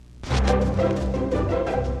Keep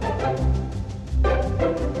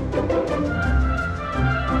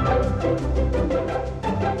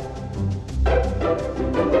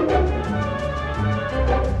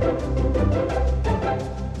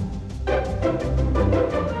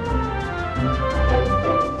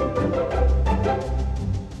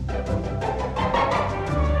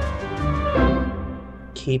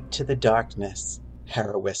to the darkness,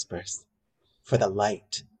 Hera whispers, for the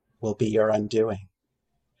light will be your undoing.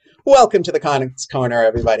 Welcome to the Comics Corner,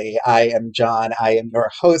 everybody. I am John. I am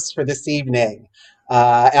your host for this evening.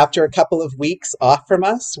 After a couple of weeks off from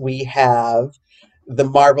us, we have the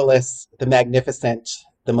marvelous, the magnificent,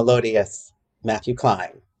 the melodious Matthew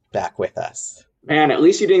Klein back with us. Man, at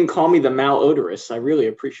least you didn't call me the malodorous. I really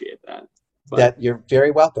appreciate that. That you're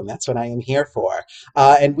very welcome. That's what I am here for.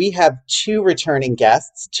 And we have two returning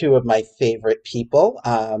guests, two of my favorite people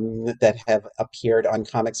that have appeared on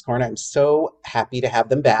Comics Corner. I'm so happy to have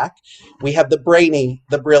them back. We have the brainy,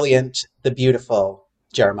 the brilliant, the beautiful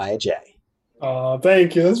Jeremiah J.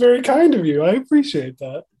 Thank you. That's very kind of you. I appreciate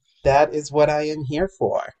that. That is what I am here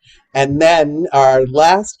for. And then our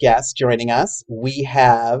last guest joining us, we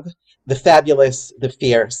have the fabulous, the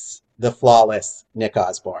fierce, the flawless Nic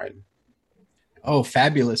Osborne. Oh,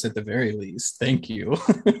 fabulous at the very least. Thank you.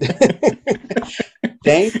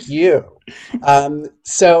 Thank you.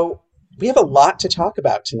 So we have a lot to talk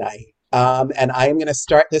about tonight. And I'm going to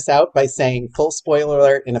start this out by saying full spoiler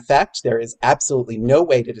alert in effect. There is absolutely no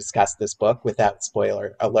way to discuss this book without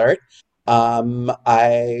spoiler alert.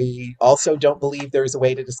 I also don't believe there is a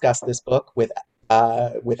way to discuss this book with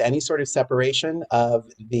any sort of separation of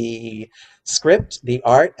the script, the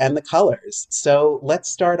art, and the colors. So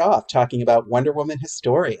let's start off talking about Wonder Woman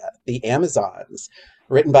Historia, The Amazons,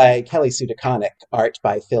 written by Kelly Sue DeConnick, art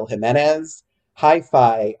by Phil Jimenez.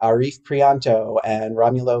 Hi-Fi, Arif Prianto, and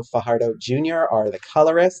Romulo Fajardo Jr. are the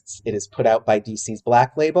colorists. It is put out by DC's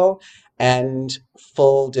Black Label. And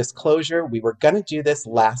full disclosure, we were going to do this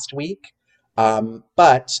last week,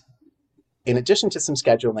 but in addition to some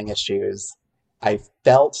scheduling issues, I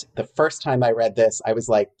felt the first time I read this, I was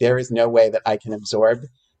like, there is no way that I can absorb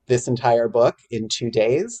this entire book in 2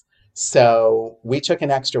 days. So we took an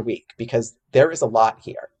extra week because there is a lot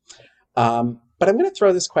here. But I'm going to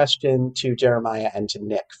throw this question to Jeremiah and to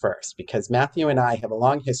Nic first, because Matthew and I have a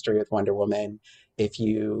long history with Wonder Woman. If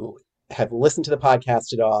you have listened to the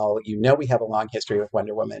podcast at all, you know we have a long history with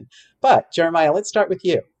Wonder Woman. But Jeremiah, let's start with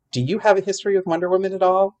you. Do you have a history with Wonder Woman at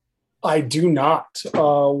all? I do not.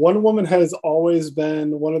 Wonder Woman has always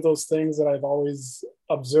been one of those things that I've always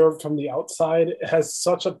observed from the outside. It has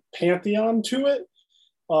such a pantheon to it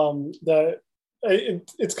that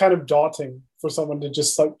it's kind of daunting for someone to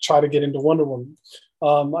just like try to get into Wonder Woman.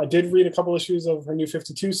 I did read a couple issues of her New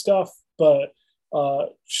 52 stuff, but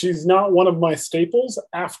she's not one of my staples.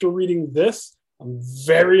 After reading this, I'm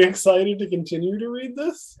very excited to continue to read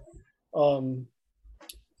this.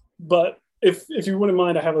 But if you wouldn't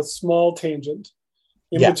mind, I have a small tangent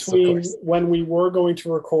in between when we were going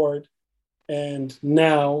to record and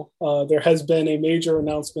now. There has been a major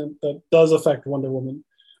announcement that does affect Wonder Woman.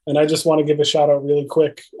 And I just want to give a shout out really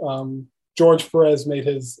quick. George Perez made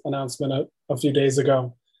his announcement a few days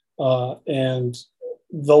ago. And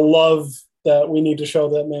the love that we need to show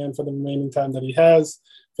that man for the remaining time that he has.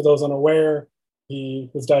 For those unaware, he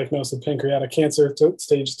was diagnosed with pancreatic cancer,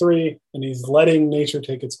 stage 3, and he's letting nature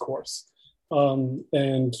take its course.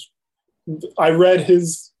 And I read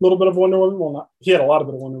his little bit of Wonder Woman. Well, he had a lot of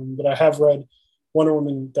it of Wonder Woman, but I have read Wonder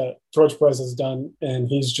Woman that George Perez has done, and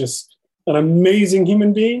he's just an amazing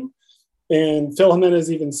human being. And Phil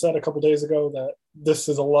Jimenez even said a couple days ago that this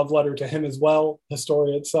is a love letter to him as well,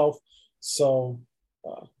 Historia itself. So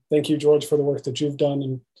thank you, George, for the work that you've done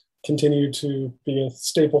and continue to be a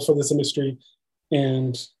staple for this industry.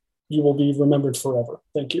 And you will be remembered forever.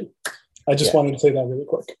 Thank you. I just wanted to say that really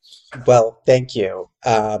quick. Well, thank you.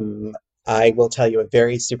 I will tell you a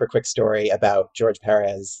very super quick story about George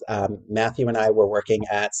Perez. Matthew and I were working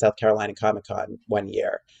at South Carolina Comic-Con one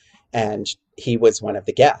year, and he was one of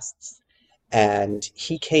the guests. And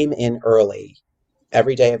he came in early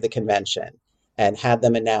every day of the convention and had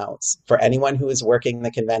them announce, for anyone who is working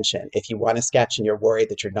the convention, if you want a sketch and you're worried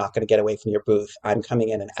that you're not going to get away from your booth, I'm coming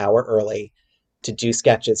in an hour early to do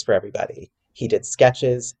sketches for everybody. He did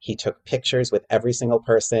sketches. He took pictures with every single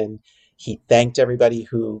person. He thanked everybody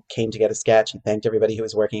who came to get a sketch. He thanked everybody who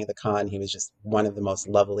was working at the con. He was just one of the most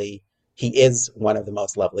lovely. He is one of the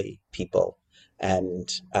most lovely people,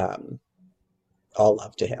 and all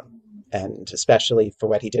love to him, and especially for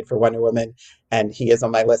what he did for Wonder Woman. And he is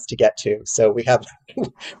on my list to get to. So we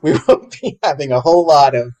will be having a whole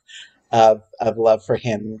lot of love for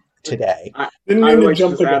him today. Didn't I mean would to like to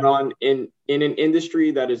jump just the add gun. on, in an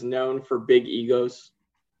industry that is known for big egos,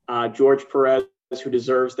 George Perez, who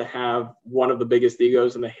deserves to have one of the biggest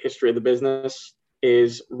egos in the history of the business,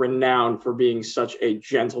 is renowned for being such a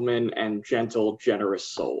gentleman and gentle, generous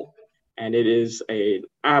soul. And it is an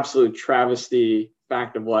absolute travesty,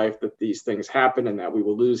 fact of life, that these things happen and that we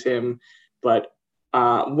will lose him. But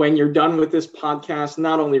when you're done with this podcast,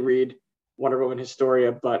 not only read Wonder Woman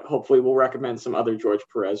Historia, but hopefully we'll recommend some other George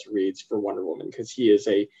Perez reads for Wonder Woman, because he is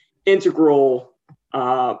a integral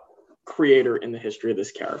creator in the history of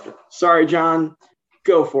this character. Sorry, John.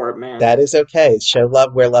 Go for it, man. That is okay. Show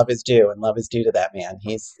love where love is due, and love is due to that man.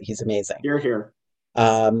 He's amazing. You're here.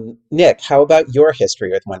 Nic, how about your history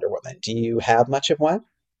with Wonder Woman? Do you have much of one?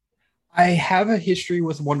 I have a history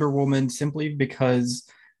with Wonder Woman simply because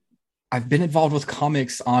I've been involved with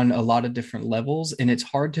comics on a lot of different levels, and it's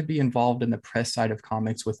hard to be involved in the press side of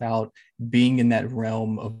comics without being in that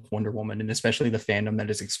realm of Wonder Woman, and especially the fandom that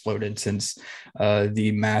has exploded since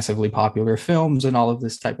the massively popular films and all of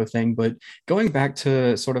this type of thing. But going back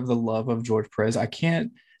to sort of the love of George Perez, I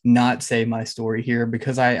can't not say my story here,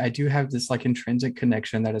 because I do have this like intrinsic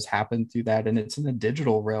connection that has happened through that, and it's in the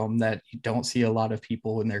digital realm that you don't see a lot of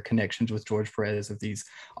people in their connections with George Perez, of these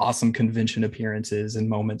awesome convention appearances and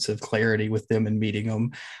moments of clarity with them and meeting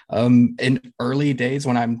them. In early days,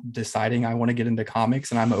 when I'm deciding I want to get into comics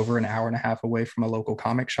and I'm over an hour and a half away from a local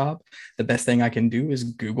comic shop, the best thing I can do is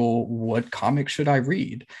Google what comics should I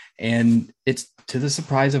read, and it's to the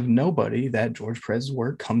surprise of nobody that George Perez's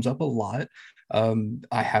work comes up a lot.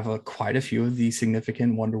 I have quite a few of the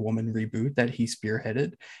significant Wonder Woman reboot that he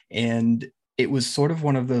spearheaded, and it was sort of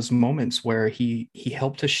one of those moments where he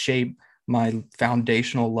helped to shape my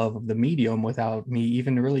foundational love of the medium without me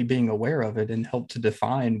even really being aware of it, and helped to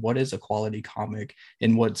define what is a quality comic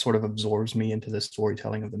and what sort of absorbs me into the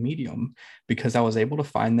storytelling of the medium, because I was able to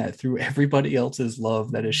find that through everybody else's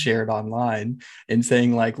love that is shared online, and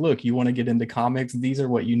saying like, look, you want to get into comics, these are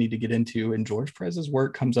what you need to get into, and George Perez's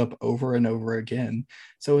work comes up over and over again.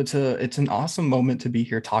 So it's an awesome moment to be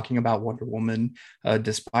here talking about Wonder Woman,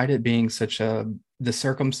 despite it being such the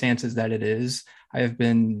circumstances that it is. I have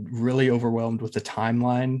been really overwhelmed with the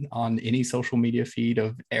timeline on any social media feed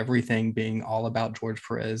of everything being all about George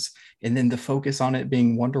Perez, and then the focus on it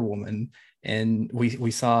being Wonder Woman. And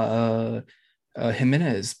we saw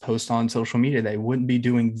Jimenez post on social media they wouldn't be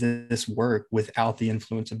doing this work without the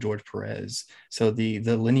influence of George Perez. So the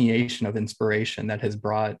lineation of inspiration that has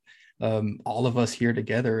brought all of us here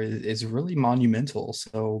together is really monumental.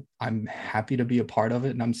 So I'm happy to be a part of it,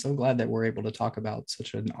 and I'm so glad that we're able to talk about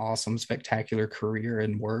such an awesome, spectacular career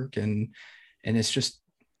and work, and it's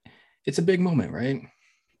a big moment, right?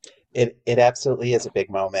 It absolutely is a big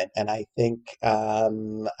moment, and I think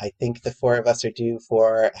the four of us are due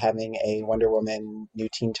for having a Wonder Woman, New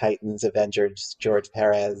Teen Titans, Avengers, George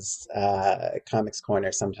Perez comics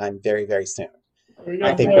corner sometime very, very soon.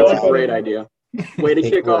 I think we're That's a all great idea. Way I to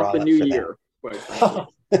think kick we're off all the up new for year.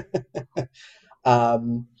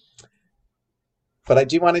 that. But I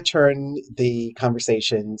do want to turn the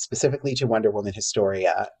conversation specifically to Wonder Woman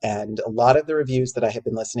Historia. And a lot of the reviews that I have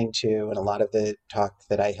been listening to and a lot of the talk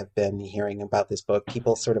that I have been hearing about this book,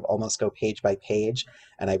 people sort of almost go page by page.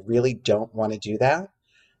 And I really don't want to do that.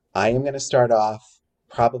 I am going to start off,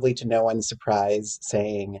 probably to no one's surprise,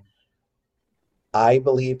 saying I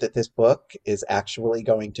believe that this book is actually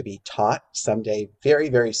going to be taught someday very,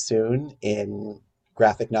 very soon in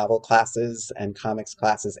graphic novel classes and comics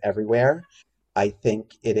classes everywhere. I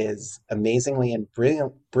think it is amazingly and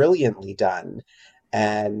brilliantly done.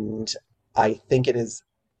 And I think it is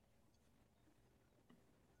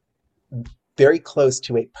very close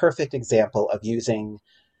to a perfect example of using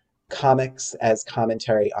comics as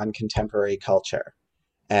commentary on contemporary culture.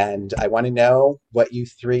 And I want to know what you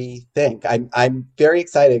three think. I'm very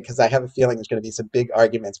excited because I have a feeling there's going to be some big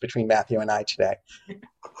arguments between Matthew and I today.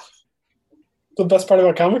 The best part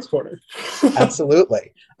about Comics Corner.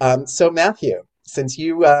 Absolutely. So Matthew, since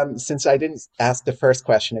I didn't ask the first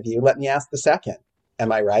question of you, let me ask the second.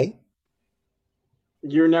 Am I right?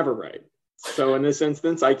 You're never right. So in this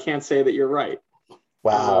instance, I can't say that you're right.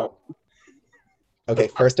 Wow. Okay,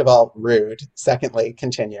 first of all, rude. Secondly,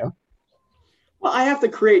 continue. Well, I have to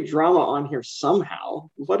create drama on here somehow.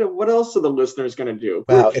 What else are the listeners going to do?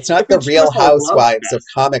 Wow, it's not If the it's Real just a love Housewives of fest.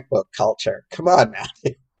 comic book culture. Come on,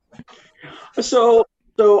 Matthew. So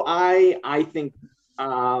I think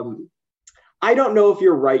I don't know if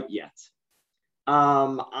you're right yet.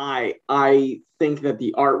 I think that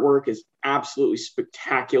the artwork is absolutely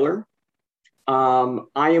spectacular. I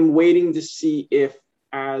am waiting to see if,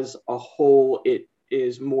 as a whole, it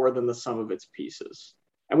is more than the sum of its pieces,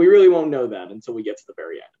 and we really won't know that until we get to the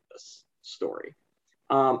very end. this story.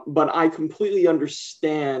 But I completely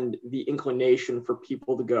understand the inclination for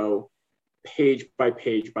people to go page by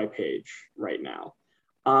page by page right now.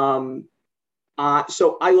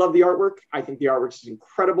 So I love the artwork. I think the artwork is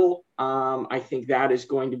incredible. I think that is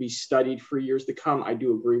going to be studied for years to come. I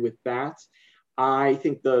do agree with that. I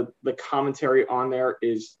think the commentary on there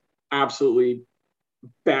is absolutely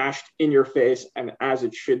bashed in your face, and as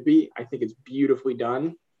it should be. I think it's beautifully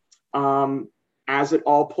done. As it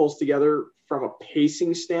all pulls together from a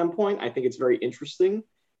pacing standpoint, I think it's very interesting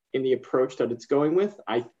in the approach that it's going with.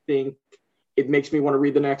 I think it makes me want to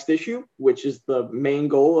read the next issue, which is the main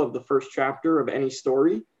goal of the first chapter of any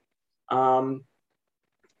story. And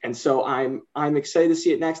so I'm excited to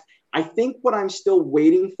see it next. I think what I'm still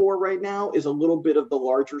waiting for right now is a little bit of the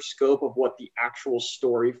larger scope of what the actual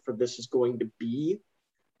story for this is going to be.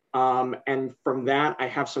 And from that, I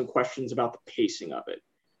have some questions about the pacing of it.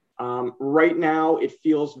 Right now, it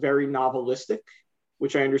feels very novelistic,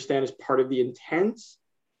 which I understand is part of the intent.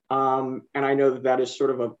 And I know that is sort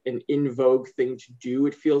of an in vogue thing to do,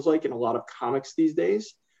 it feels like, in a lot of comics these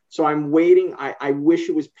days. So I'm waiting. I wish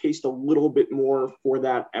it was paced a little bit more for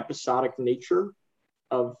that episodic nature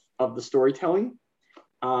of the storytelling.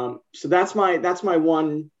 So that's my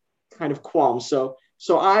one kind of qualm. So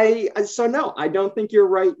no, I don't think you're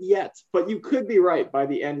right yet, but you could be right by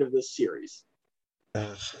the end of this series.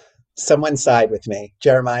 Someone side with me.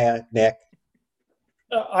 Jeremiah, Nick.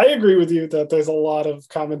 I agree with you that there's a lot of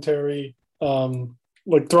commentary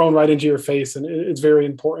like thrown right into your face, and it's very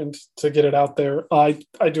important to get it out there. I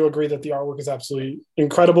do agree that the artwork is absolutely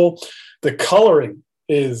incredible. The coloring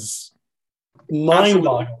is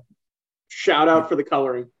mind-boggling. Shout out for the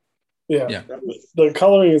coloring. Yeah. The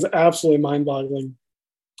coloring is absolutely mind-boggling.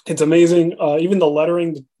 It's amazing. Even the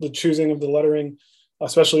lettering, the choosing of the lettering,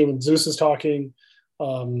 especially when Zeus is talking,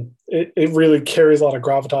 it really carries a lot of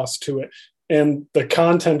gravitas to it. And the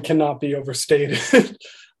content cannot be overstated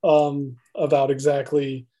about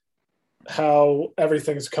exactly how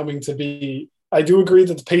everything's coming to be. I do agree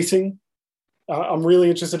that the pacing, I'm really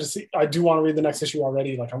interested to see. I do want to read the next issue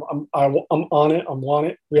already. Like I'm on it. I want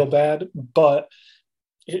it real bad, but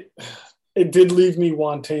it did leave me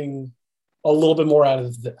wanting a little bit more out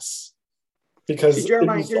of this because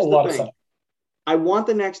Jeremiah, it was a lot of stuff. I want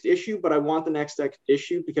the next issue, but I want the next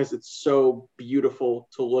issue because it's so beautiful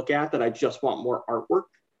to look at that I just want more artwork.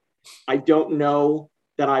 I don't know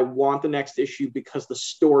that I want the next issue because the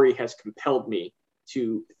story has compelled me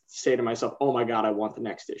to say to myself, oh my God, I want the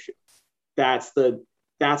next issue. That's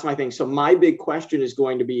my thing. So my big question is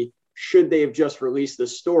going to be, should they have just released the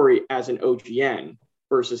story as an OGN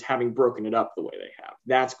versus having broken it up the way they have?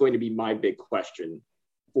 That's going to be my big question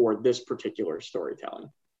for this particular storytelling.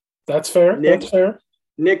 That's fair. Nick, That's fair.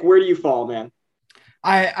 Nick, where do you fall, man?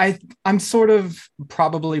 I'm sort of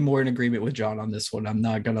probably more in agreement with John on this one. I'm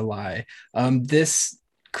not gonna lie. This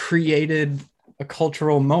created a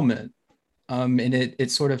cultural moment, and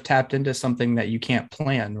it sort of tapped into something that you can't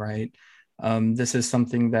plan, right? This is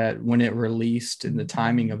something that when it released and the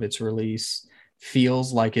timing of its release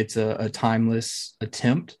feels like it's a timeless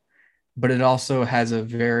attempt, but it also has a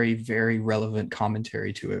very, very relevant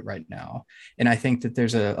commentary to it right now. And I think that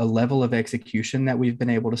there's a level of execution that we've been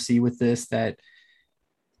able to see with this that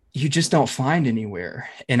you just don't find anywhere.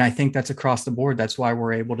 And I think that's across the board. That's why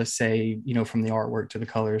we're able to say, from the artwork to the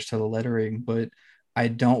colors to the lettering, but I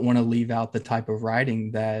don't want to leave out the type of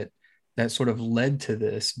writing that sort of led to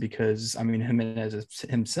this, because Jimenez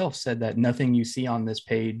himself said that nothing you see on this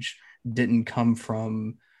page didn't come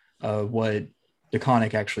from what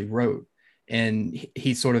DeConnick actually wrote. And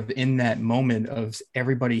he's sort of in that moment of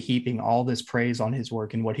everybody heaping all this praise on his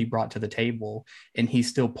work and what he brought to the table. And he's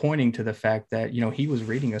still pointing to the fact that, he was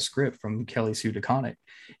reading a script from Kelly Sue DeConnick.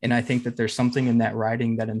 And I think that there's something in that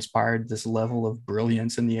writing that inspired this level of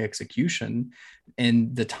brilliance in the execution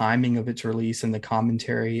and the timing of its release and the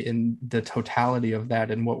commentary and the totality of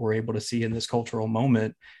that. And what we're able to see in this cultural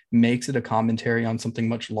moment makes it a commentary on something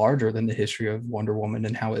much larger than the history of Wonder Woman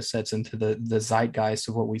and how it sets into the zeitgeist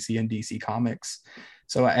of what we see in DC Comics.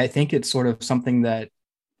 So I think it's sort of something that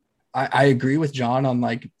I agree with John on,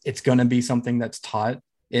 like, it's going to be something that's taught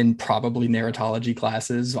in probably narratology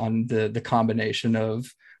classes on the combination of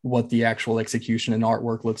what the actual execution and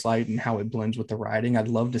artwork looks like and how it blends with the writing. I'd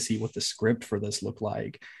love to see what the script for this looked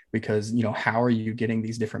like, because, how are you getting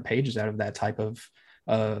these different pages out of that type of,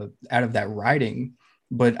 out of that writing?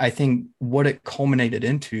 But I think what it culminated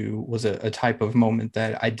into was a type of moment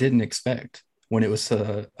that I didn't expect. when it was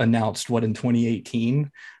announced, in 2018,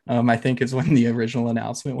 I think is when the original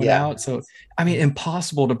announcement went Yeah. out. So, I mean,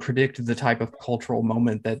 impossible to predict the type of cultural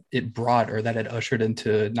moment that it brought, or that it ushered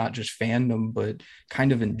into, not just fandom, but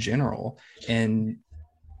kind of in general. And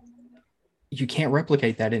you can't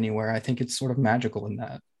replicate that anywhere. I think it's sort of magical in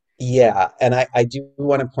that. Yeah, and I do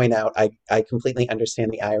want to point out, I completely understand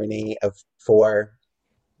the irony of four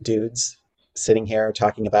dudes sitting here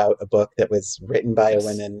talking about a book that was written by a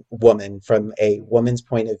Yes. woman from a woman's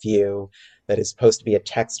point of view, that is supposed to be a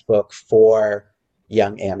textbook for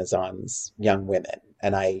young Amazons, young women.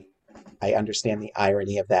 And I understand the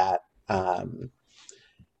irony of that.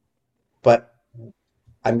 But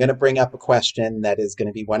I'm going to bring up a question that is going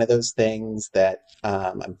to be one of those things that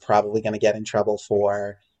I'm probably going to get in trouble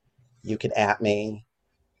for. You can at me.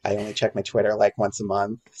 I only check my Twitter like once a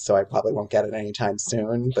month, so I probably won't get it anytime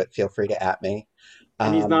soon, but feel free to at me.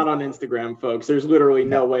 And he's not on Instagram, folks. There's literally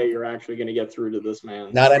no No, way you're actually going to get through to this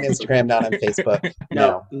man. not on Instagram, not on Facebook.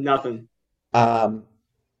 No, No. nothing. Um,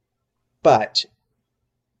 but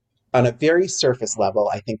on a very surface level,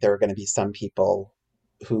 I think there are going to be some people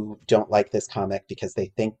who don't like this comic because they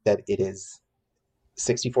think that it is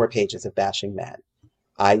 64 pages of bashing men.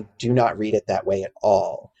 I do not read it that way at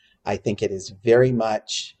all. I think it is very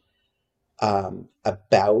much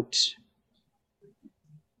about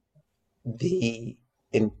the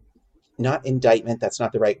not indictment, that's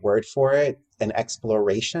not the right word for it, an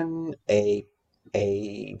exploration, a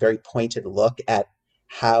very pointed look at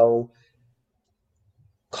how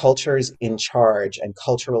cultures in charge and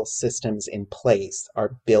cultural systems in place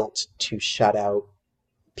are built to shut out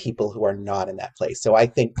people who are not in that place. So I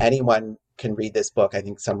think anyone can read this book. I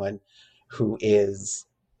think someone who is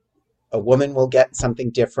a woman will get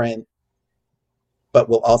something different, but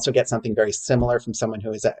will also get something very similar from someone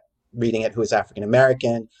who is reading it who is African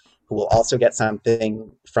American, who will also get something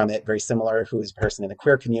from it very similar, who is a person in the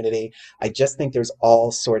queer community. I just think there's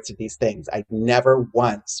all sorts of these things. I never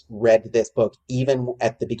once read this book, even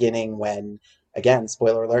at the beginning when, again,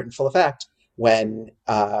 spoiler alert in full effect, when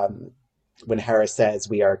Hera says,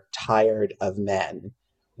 "We are tired of men."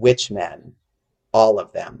 Which men? All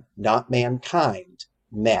of them, not mankind,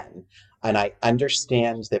 men. And I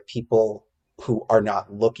understand that people who are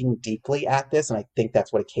not looking deeply at this, and I think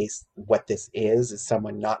that's what this is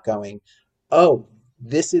someone not going, oh,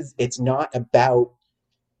 it's not about,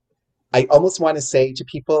 I almost want to say to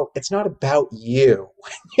people, it's not about you.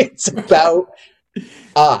 It's about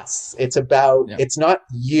us. Yeah. It's not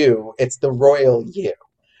you, it's the royal you.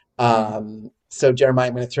 Mhm. So Jeremiah,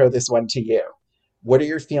 I'm going to throw this one to you. What are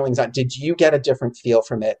your feelings on? Did you get a different feel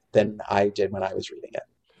from it than I did when I was reading it?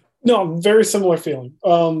 No, very similar feeling.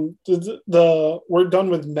 We're done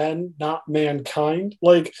with men, not mankind.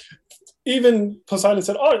 Like even Poseidon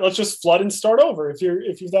said, "Oh, let's just flood and start over." If you're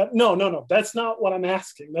that, no, that's not what I'm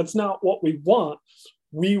asking. That's not what we want.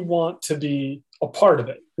 We want to be a part of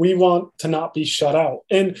it. We want to not be shut out.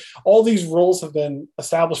 And all these roles have been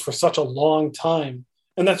established for such a long time,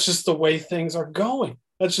 and that's just the way things are going.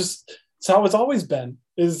 It's how it's always been.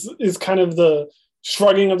 Is kind of the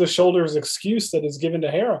shrugging of the shoulders excuse that is given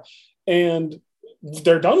to Hera, and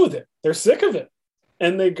they're done with it. They're sick of it,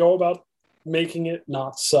 and they go about making it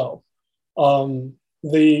not so.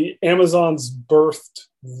 The Amazons birthed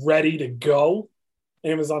ready to go.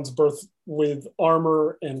 Amazons birthed with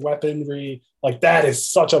armor and weaponry. Like that is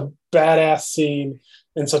such a badass scene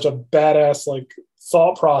and such a badass like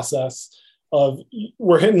thought process of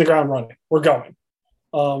we're hitting the ground running. We're going.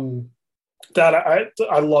 That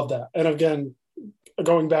I love that. And again,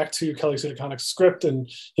 going back to Kelly Sue DeConnick's script and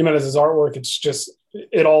Jimenez's artwork, it's just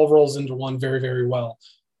it all rolls into one very, very well.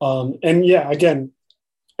 And yeah, again,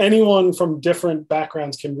 anyone from different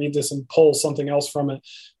backgrounds can read this and pull something else from it,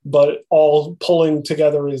 but all pulling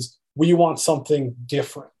together is we want something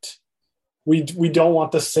different. We don't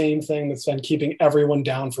want the same thing that's been keeping everyone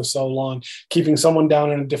down for so long, keeping someone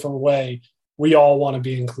down in a different way. We all want to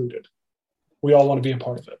be included. We all want to be a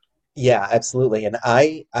part of it. Yeah, absolutely. And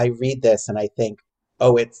I read this and I think,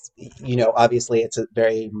 oh, it's, obviously it's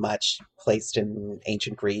very much placed in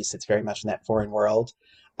ancient Greece. It's very much in that foreign world.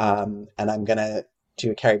 And I'm going to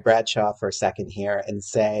do a Carrie Bradshaw for a second here and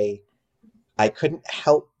say, I couldn't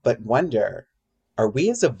help but wonder, are we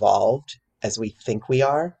as evolved as we think we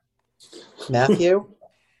are, Matthew?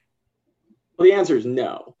 Well, the answer is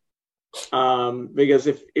no. Because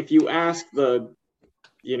if you ask the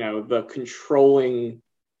controlling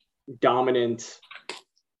dominant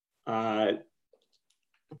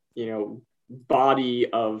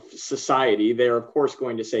body of society, they're of course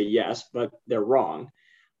going to say yes, but they're wrong.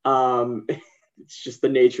 It's just the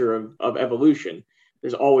nature of evolution.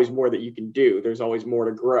 there's always more that you can do. There's always more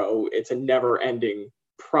to grow. It's a never ending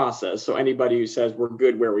process. So anybody who says we're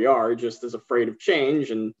good where we are just is afraid of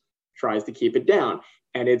change and tries to keep it down.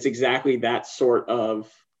 And it's exactly that sort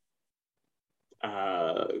of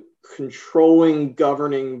controlling,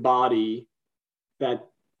 governing body that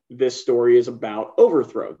this story is about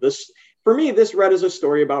overthrow. This, for me, this read as a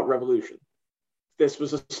story about revolution. This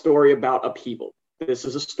was a story about upheaval. This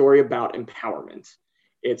is a story about empowerment.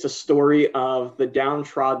 It's a story of the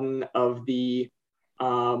downtrodden, of the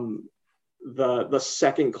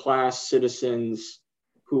second-class citizens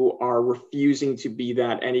who are refusing to be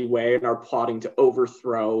that anyway and are plotting to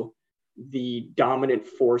overthrow the dominant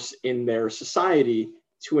force in their society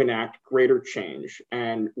to enact greater change,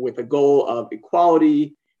 and with a goal of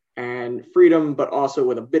equality and freedom, but also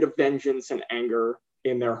with a bit of vengeance and anger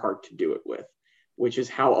in their heart to do it with, which is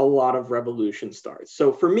how a lot of revolution starts.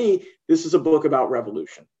 So for me, this is a book about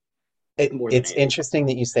revolution. It's interesting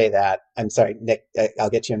that you say that. I'm sorry, Nic,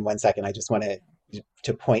 I'll get you in 1 second. I just want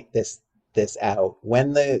to point this out.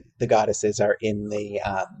 When the goddesses are in the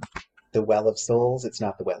Well of Souls, it's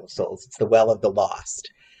not the Well of Souls, it's the Well of the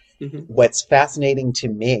Lost. Mm-hmm. What's fascinating to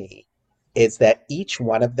me is that each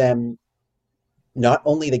one of them, not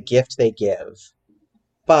only the gift they give,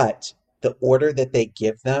 but the order that they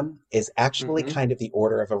give them is actually kind of the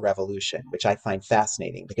order of a revolution, which I find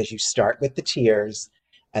fascinating, because you start with the tears,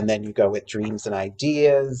 and then you go with dreams and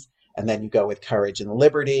ideas, and then you go with courage and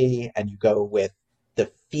liberty, and you go with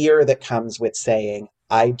the fear that comes with saying,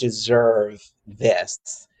 I deserve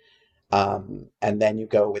this. And then you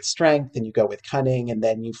go with strength, and you go with cunning, and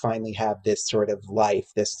then you finally have this sort of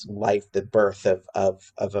life, the birth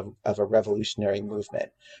of a revolutionary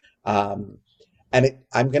movement. And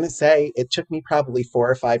I'm going to say it took me probably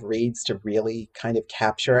 4 or 5 reads to really kind of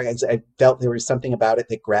capture. I felt there was something about it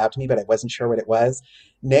that grabbed me, but I wasn't sure what it was.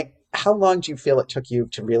 Nic, how long do you feel it took you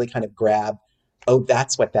to really kind of grab, oh,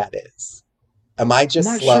 that's what that is? Am I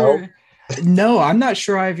just slow? Sure. No, I'm not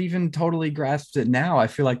sure I've even totally grasped it now. I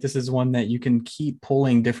feel like this is one that you can keep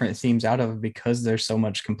pulling different themes out of because there's so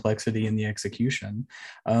much complexity in the execution.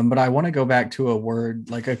 But I want to go back to a word,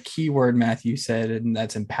 like a key word Matthew said, and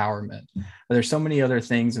that's empowerment. There's so many other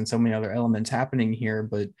things and so many other elements happening here,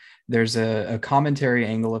 but there's a commentary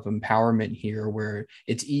angle of empowerment here where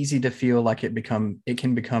it's easy to feel like it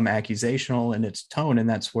can become accusational in its tone. And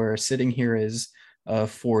that's where sitting here is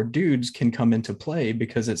for dudes can come into play,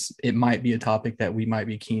 because it might be a topic that we might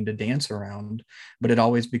be keen to dance around, but it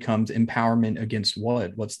always becomes empowerment against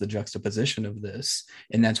what's the juxtaposition of this.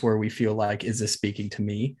 And that's where we feel like, is this speaking to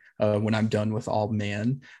me when I'm done with all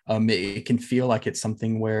man? It can feel like it's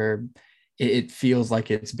something where it feels like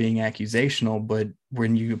it's being accusational, but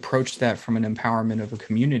when you approach that from an empowerment of a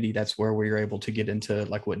community, that's where we're able to get into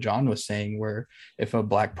like what John was saying, where if a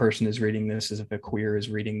Black person is reading this, as if a queer is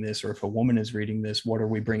reading this, or if a woman is reading this, what are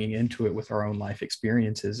we bringing into it with our own life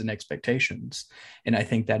experiences and expectations? And I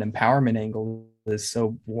think that empowerment angle is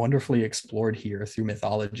so wonderfully explored here through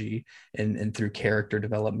mythology and through character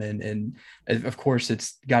development. And of course,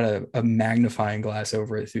 it's got a magnifying glass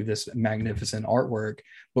over it through this magnificent artwork.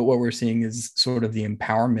 But what we're seeing is sort of the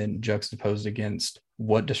empowerment juxtaposed against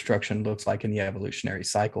what destruction looks like in the evolutionary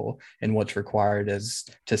cycle and what's required as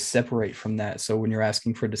to separate from that. So when you're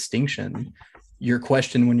asking for distinction, your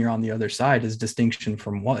question when you're on the other side is distinction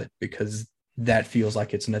from what? Because that feels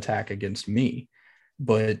like it's an attack against me.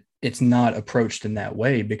 But it's not approached in that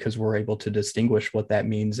way, because we're able to distinguish what that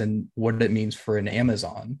means and what it means for an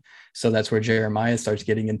Amazon. So that's where Jeremiah starts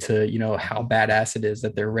getting into, how badass it is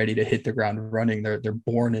that they're ready to hit the ground running. They're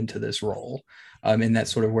born into this role. And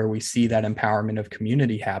that's sort of where we see that empowerment of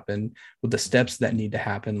community happen with the steps that need to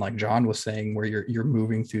happen, like John was saying, where you're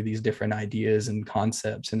moving through these different ideas and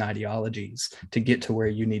concepts and ideologies to get to where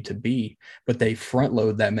you need to be. But they front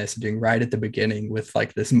load that messaging right at the beginning with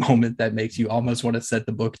like this moment that makes you almost want to set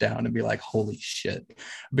the book down and be like, holy shit,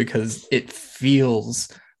 because it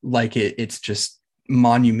feels like it's just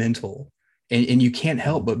monumental, and you can't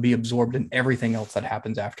help but be absorbed in everything else that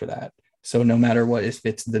happens after that. So no matter what, if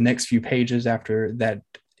it's the next few pages after that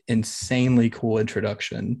insanely cool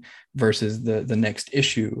introduction versus the next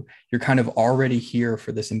issue, you're kind of already here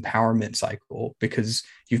for this empowerment cycle because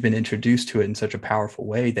you've been introduced to it in such a powerful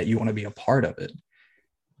way that you want to be a part of it.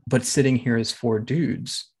 But sitting here as 4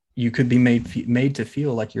 dudes, you could be made to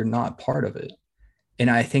feel like you're not part of it. And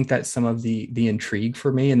I think that's some of the intrigue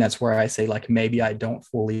for me. And that's where I say, like, maybe I don't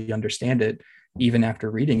fully understand it, even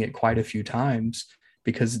after reading it quite a few times,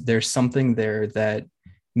 because there's something there that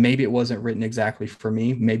maybe it wasn't written exactly for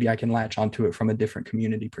me. Maybe I can latch onto it from a different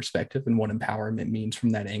community perspective and what empowerment means from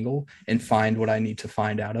that angle and find what I need to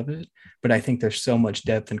find out of it. But I think there's so much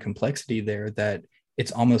depth and complexity there that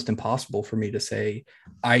it's almost impossible for me to say,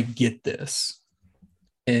 I get this.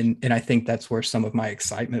 And I think that's where some of my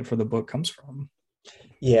excitement for the book comes from.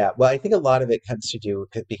 Yeah, well, I think a lot of it comes to do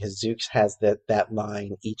because Zooks has that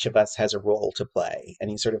line, each of us has a role to play, and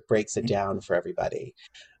he sort of breaks it down for everybody.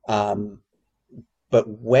 Um, but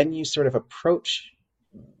when you sort of approach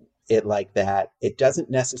it like that, it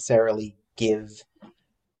doesn't necessarily give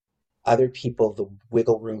other people the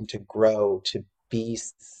wiggle room to grow to be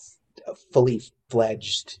a fully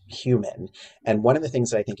fledged human. And one of the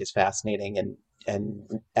things that I think is fascinating,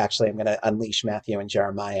 and actually I'm going to unleash Matthew and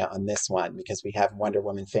Jeremiah on this one because we have Wonder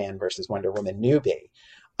Woman fan versus Wonder Woman newbie.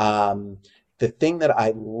 The thing that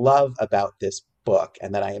I love about this book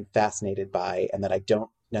and that I am fascinated by and that I don't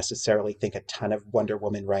necessarily think a ton of Wonder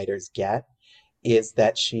Woman writers get is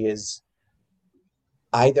that she is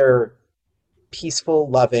either peaceful,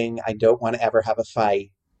 loving, I don't want to ever have a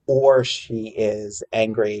fight, or she is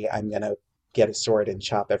angry, I'm going to get a sword and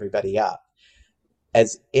chop everybody up.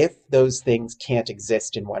 As if those things can't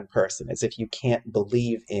exist in one person, as if you can't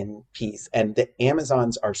believe in peace. And the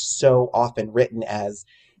Amazons are so often written as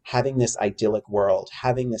having this idyllic world,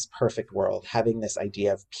 having this perfect world, having this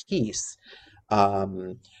idea of peace.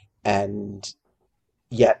 And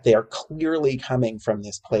yet they're clearly coming from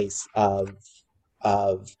this place of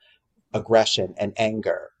aggression and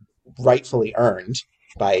anger, rightfully earned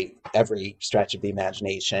by every stretch of the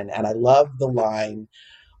imagination. And I love the line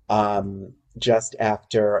just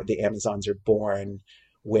after the Amazons are born,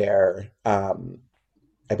 where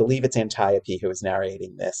I believe it's Antiope who is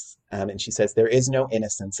narrating this, and she says, "There is no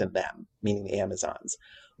innocence in them," meaning the Amazons.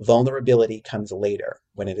 "Vulnerability comes later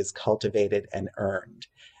when it is cultivated and earned."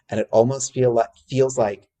 And it almost feels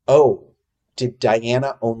like, oh, did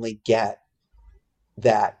Diana only get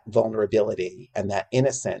that vulnerability and that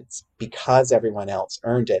innocence because everyone else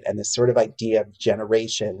earned it? And this sort of idea of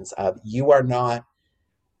generations of, you are not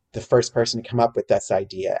the first person to come up with this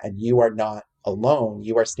idea, and you are not alone,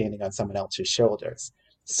 you are standing on someone else's shoulders.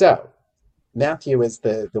 So Matthew is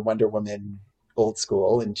the Wonder Woman old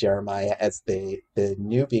school and Jeremiah as the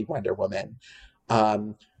newbie Wonder Woman.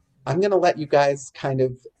 I'm going to let you guys kind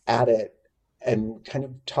of at it and kind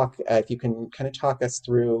of talk, if you can kind of talk us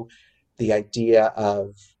through the idea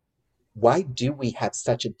of, why do we have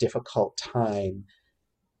such a difficult time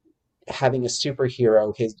having a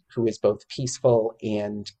superhero who is both peaceful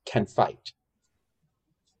and can fight?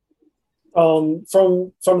 From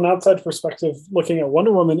an outside perspective, looking at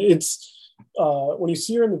Wonder Woman, it's when you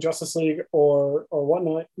see her in the Justice League or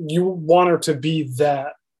whatnot, you want her to be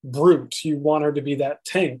that brute. You want her to be that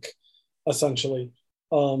tank, essentially.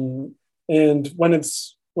 And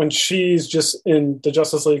when she's just in the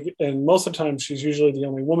Justice League, and most of the time she's usually the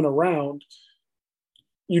only woman around,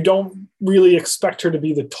 you don't really expect her to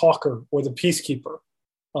be the talker or the peacekeeper,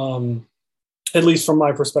 at least from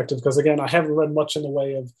my perspective, because again, I haven't read much in the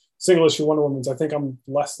way of single issue Wonder Womans. I think I'm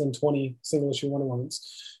less than 20 single issue Wonder Womans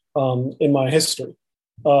in my history.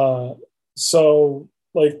 So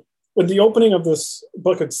like with the opening of this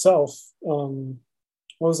book itself, what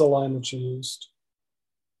was the line that she used?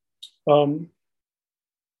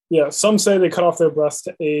 Yeah, some say they cut off their breasts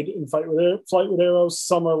to aid in flight with arrows.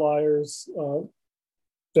 Some are liars,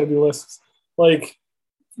 fabulists. Like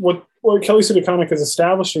what Kelly Sue DeConnick is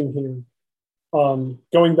establishing here,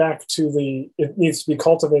 going back to it needs to be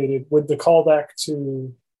cultivated, with the callback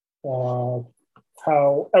to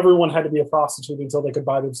how everyone had to be a prostitute until they could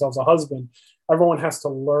buy themselves a husband. Everyone has to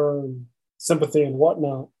learn sympathy and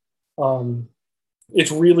whatnot.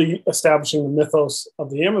 It's really establishing the mythos of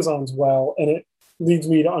the Amazons well, and it leads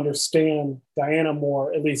me to understand Diana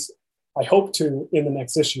more, at least I hope to, in the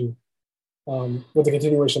next issue, with the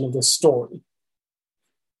continuation of this story. Does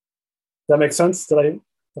that make sense? Did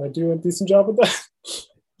I do a decent job with that?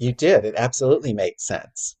 You did. It absolutely makes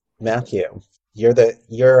sense. Matthew, you're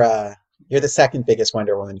the second biggest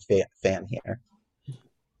Wonder Woman fan here.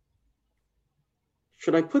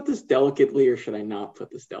 Should I put this delicately or should I not put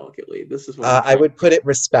this delicately? This is what I would put it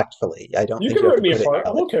respectfully. I don't think you can rip me apart.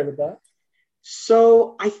 I'm okay with that.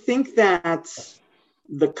 So I think that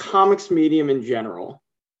the comics medium in general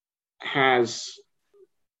has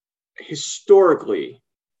historically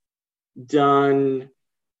done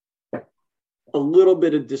a little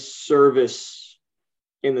bit of disservice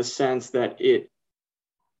in the sense that it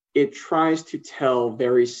tries to tell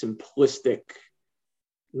very simplistic,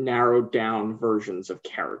 narrowed down versions of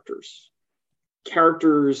characters.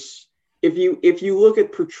 If you look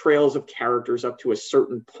at portrayals of characters up to a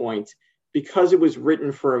certain point, because it was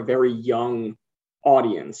written for a very young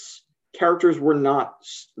audience, characters were not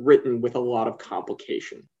written with a lot of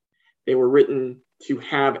complication. They were written to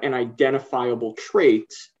have an identifiable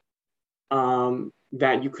trait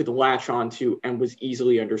that you could latch onto and was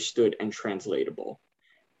easily understood and translatable.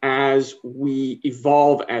 As we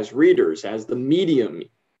evolve as readers, as the medium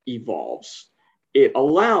evolves, it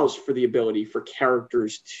allows for the ability for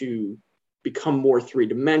characters to become more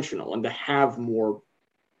three-dimensional and to have more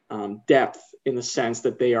depth, in the sense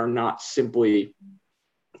that they are not simply,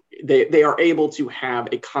 they are able to have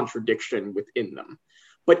a contradiction within them.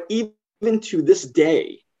 But even to this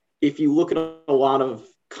day, if you look at a lot of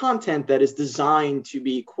content that is designed to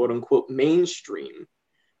be quote unquote mainstream,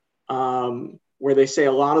 where they say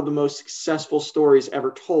a lot of the most successful stories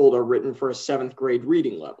ever told are written for a 7th grade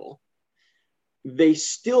reading level, they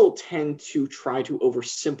still tend to try to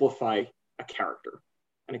oversimplify a character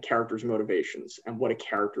and a character's motivations and what a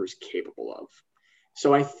character is capable of.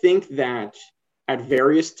 So I think that at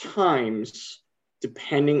various times,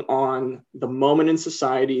 depending on the moment in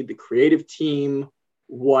society, the creative team,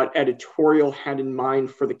 what editorial had in mind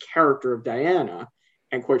for the character of Diana,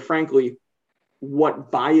 and quite frankly,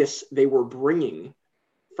 what bias they were bringing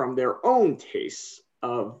from their own tastes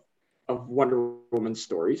of Wonder Woman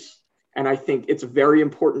stories. And I think it's very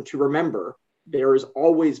important to remember there is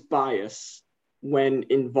always bias when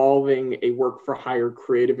involving a work for hire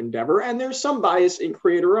creative endeavor. And there's some bias in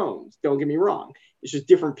creator owned, don't get me wrong. It's just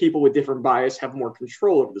different people with different bias have more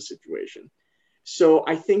control over the situation. So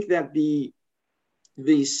I think that the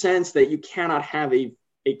sense that you cannot have a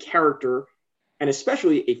character, and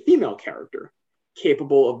especially a female character,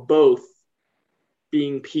 capable of both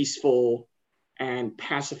being peaceful and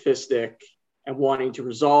pacifistic and wanting to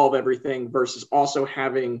resolve everything versus also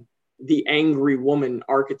having the angry woman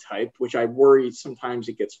archetype, which I worry sometimes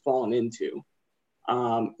it gets fallen into,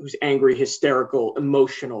 who's angry, hysterical,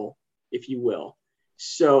 emotional, if you will.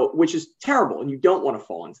 So, which is terrible, and you don't want to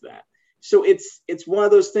fall into that. So it's one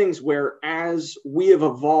of those things where, as we have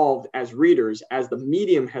evolved as readers, as the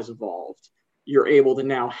medium has evolved, you're able to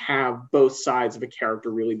now have both sides of a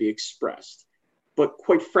character really be expressed. But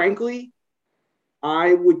quite frankly,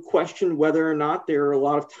 I would question whether or not there are a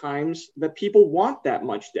lot of times that people want that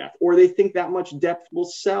much depth, or they think that much depth will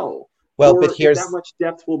sell. Well, or but here's that much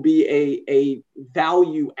depth will be a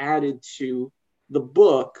value added to the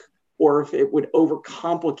book, or if it would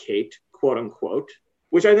overcomplicate, quote unquote,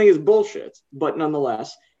 which I think is bullshit. But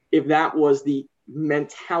nonetheless, if that was the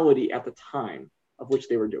mentality at the time of which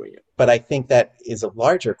they were doing it. But I think that is a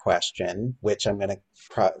larger question, which I'm going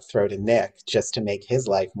to throw to Nic just to make his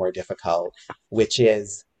life more difficult, which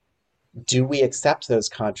is, do we accept those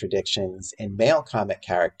contradictions in male comic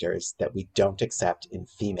characters that we don't accept in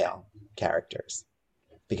female characters?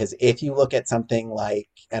 Because if you look at something like,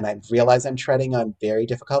 and I realize I'm treading on very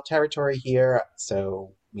difficult territory here,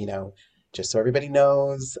 so, just so everybody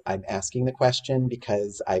knows, I'm asking the question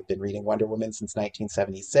because I've been reading Wonder Woman since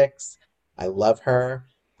 1976. I love her.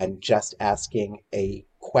 I'm just asking a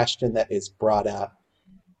question that is brought up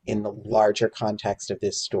in the larger context of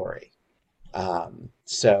this story.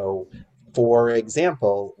 So, for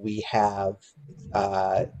example, we have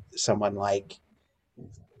someone like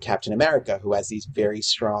Captain America, who has these very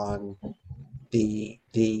strong, the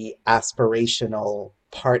aspirational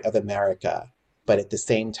part of America, but at the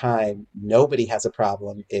same time, nobody has a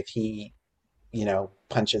problem if he,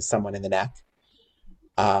 punches someone in the neck.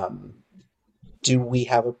 Do we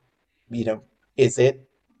have is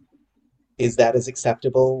that as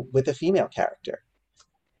acceptable with a female character?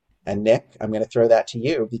 And Nic, I'm going to throw that to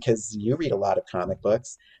you because you read a lot of comic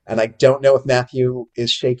books. And I don't know if Matthew is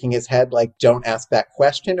shaking his head like, don't ask that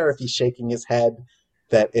question, or if he's shaking his head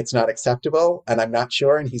that it's not acceptable. And I'm not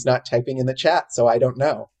sure. And he's not typing in the chat, so I don't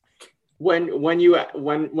know. When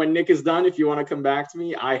Nic is done, if you want to come back to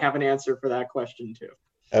me, I have an answer for that question too.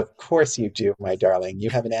 Of course you do, my darling. You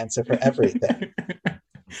have an answer for everything.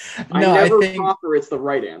 I never offer it's the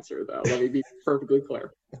right answer, though. Let me be perfectly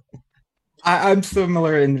clear. I'm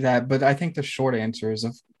similar in that, but I think the short answer is,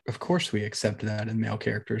 of course, we accept that in male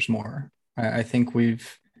characters more. I think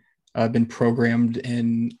we've been programmed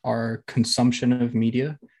in our consumption of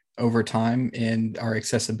media over time and our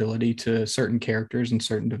accessibility to certain characters and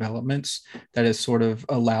certain developments that has sort of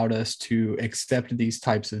allowed us to accept these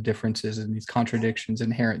types of differences and these contradictions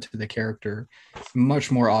inherent to the character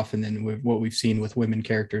much more often than with what we've seen with women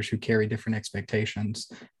characters who carry different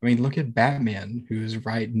expectations. I mean, look at Batman, who's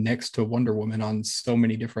right next to Wonder Woman on so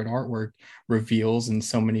many different artwork reveals and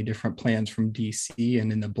so many different plans from DC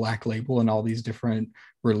and in the Black Label and all these different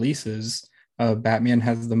releases. Batman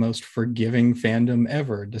has the most forgiving fandom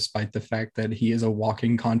ever, despite the fact that he is a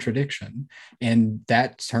walking contradiction. And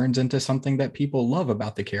that turns into something that people love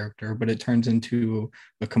about the character, but it turns into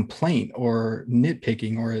a complaint or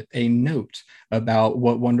nitpicking or a note about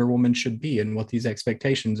what Wonder Woman should be and what these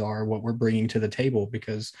expectations are, what we're bringing to the table,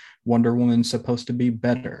 because Wonder Woman's supposed to be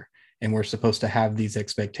better and we're supposed to have these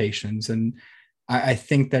expectations. And I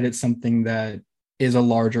think that it's something that is a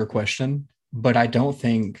larger question, but I don't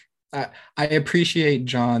think I appreciate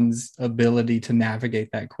John's ability to navigate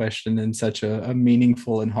that question in such a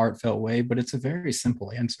meaningful and heartfelt way, but it's a very simple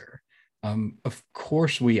answer. Of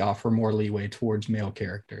course, we offer more leeway towards male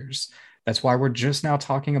characters. That's why we're just now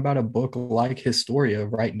talking about a book like Historia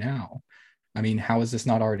right now. I mean, how has this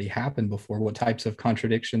not already happened before? What types of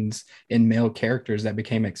contradictions in male characters that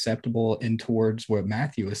became acceptable and towards what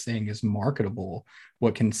Matthew is saying is marketable?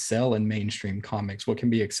 What can sell in mainstream comics? What can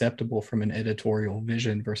be acceptable from an editorial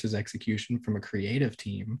vision versus execution from a creative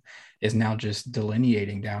team is now just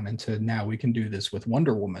delineating down into now we can do this with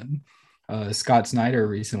Wonder Woman. Scott Snyder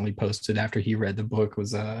recently posted after he read the book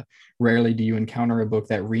was rarely do you encounter a book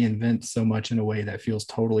that reinvents so much in a way that feels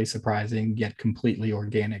totally surprising yet completely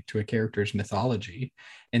organic to a character's mythology.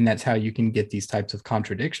 And that's how you can get these types of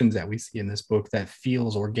contradictions that we see in this book that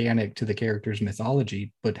feels organic to the character's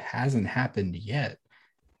mythology but hasn't happened yet,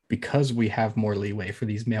 because we have more leeway for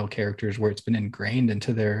these male characters where it's been ingrained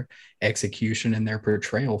into their execution and their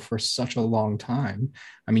portrayal for such a long time.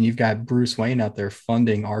 I mean, you've got Bruce Wayne out there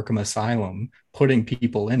funding Arkham Asylum, putting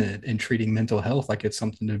people in it and treating mental health like it's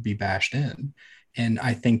something to be bashed in. And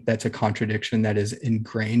I think that's a contradiction that is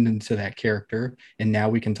ingrained into that character. And now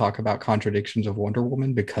we can talk about contradictions of Wonder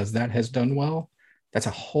Woman because that has done well. That's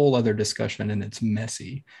a whole other discussion and it's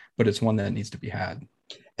messy, but it's one that needs to be had.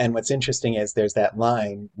 And what's interesting is there's that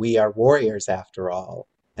line, we are warriors after all,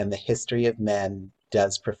 and the history of men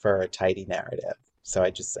does prefer a tidy narrative. So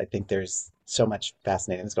I think there's so much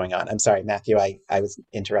fascinating that's going on. I'm sorry, Matthew, I was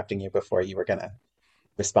interrupting you before you were going to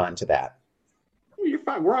respond to that. You're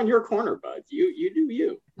fine. We're on your corner, bud. You do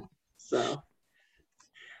you. So,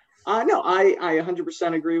 no, I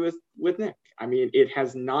 100% agree with Nick. I mean, it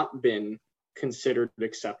has not been considered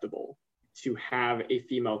acceptable to have a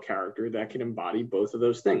female character that can embody both of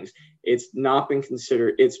those things. It's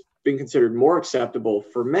been considered more acceptable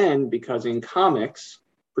for men because in comics,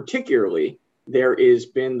 particularly, there has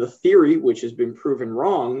been the theory, which has been proven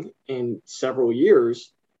wrong in several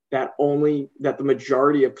years, that the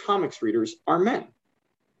majority of comics readers are men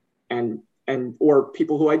and or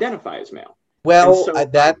people who identify as male. Well,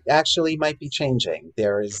 that actually might be changing.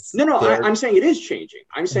 I'm saying it is changing.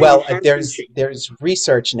 I'm saying there's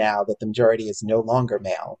research now that the majority is no longer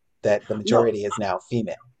male, that the majority is now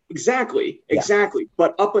female. Exactly.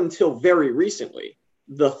 But up until very recently,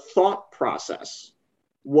 the thought process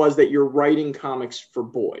was that you're writing comics for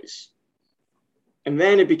boys. And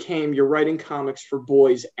then it became you're writing comics for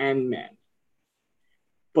boys and men.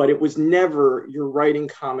 But it was never you're writing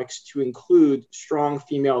comics to include strong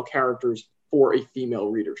female characters for a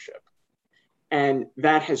female readership. And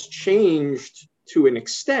that has changed to an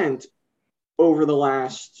extent over the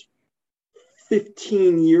last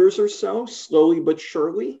 15 years or so, slowly but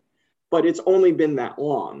surely. But it's only been that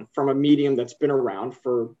long from a medium that's been around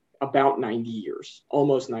for about 90 years,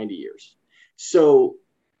 almost 90 years. So,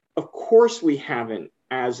 of course, we haven't,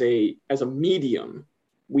 as a medium,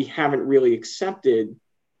 we haven't really accepted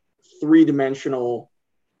three-dimensional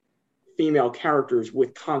female characters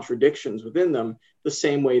with contradictions within them the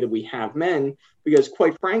same way that we have men, because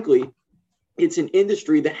quite frankly, it's an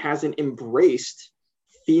industry that hasn't embraced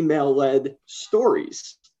female-led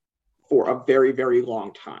stories for a very, very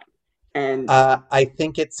long time. And I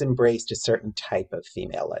think it's embraced a certain type of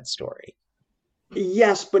female-led story.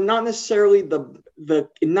 Yes, but not necessarily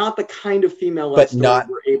not the kind of female-led story not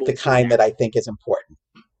we're able the to kind now. that I think is important.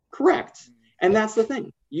 Correct. And that's the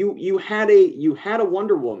thing. You had a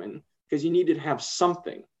Wonder Woman because you needed to have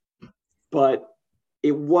something, but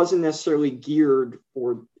it wasn't necessarily geared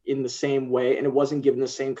for in the same way, and it wasn't given the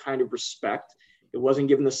same kind of respect. It wasn't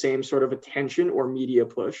given the same sort of attention or media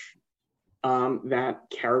push that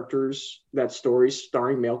stories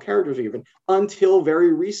starring male characters are given until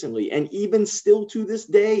very recently. And even still to this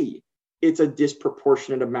day, it's a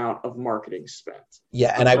disproportionate amount of marketing spent.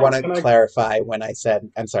 Yeah, and I want to clarify when I said,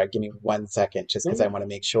 I'm sorry, give me 1 second, just because I want to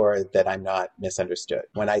make sure that I'm not misunderstood.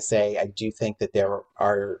 When I say I do think that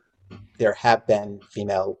there have been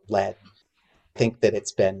female-led, I think that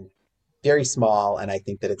it's been very small, and I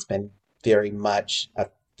think that it's been very much a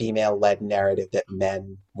female-led narrative that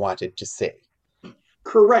men wanted to see.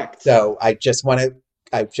 Correct. So I just want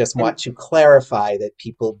to clarify that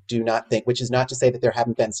people do not think, which is not to say that there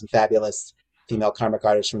haven't been some fabulous female comic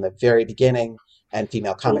artists from the very beginning and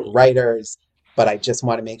female comic Cool. writers, but I just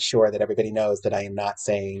want to make sure that everybody knows that I am not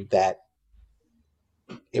saying that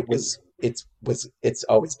it's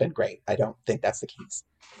always been great. I don't think that's the case.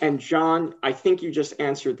 And John, I think you just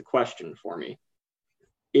answered the question for me.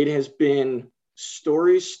 It has been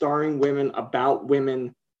stories starring women about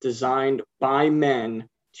women designed by men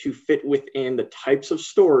to fit within the types of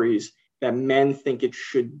stories that men think it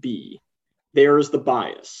should be. There is the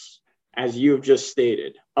bias, as you have just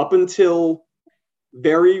stated. Up until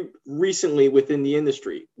very recently within the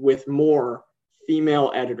industry, with more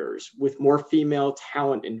female editors, with more female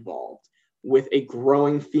talent involved, with a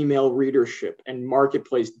growing female readership and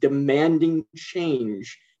marketplace demanding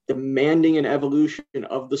change, demanding an evolution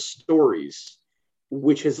of the stories,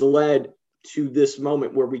 which has led to this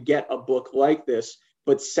moment where we get a book like this.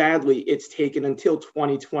 But sadly, it's taken until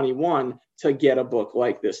 2021 to get a book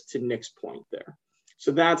like this, to Nic's point there.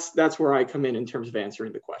 So that's where I come in terms of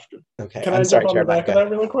answering the question. Okay. Can I jump on the back of that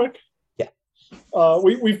really quick? Yeah.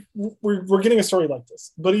 We're getting a story like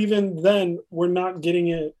this, but even then, we're not getting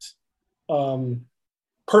it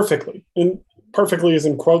perfectly. And perfectly is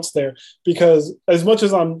in quotes there, because as much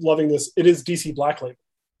as I'm loving this, it is DC Black Label.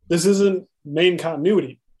 This isn't main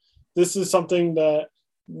continuity. This is something that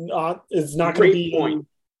is not going to be in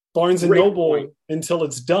Barnes and Noble until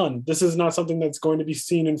it's done. This is not something that's going to be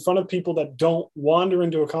seen in front of people that don't wander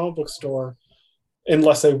into a comic book store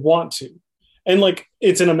unless they want to. And like,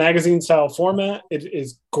 it's in a magazine style format. It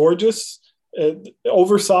is gorgeous,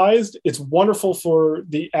 oversized. It's wonderful for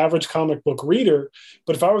the average comic book reader.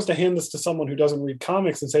 But if I was to hand this to someone who doesn't read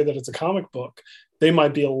comics and say that it's a comic book, they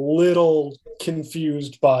might be a little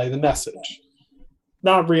confused by the message.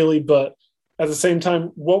 Not really, but at the same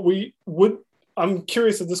time, I'm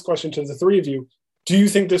curious of this question to the three of you. Do you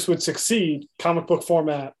think this would succeed, comic book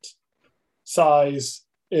format, size,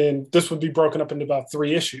 and this would be broken up into about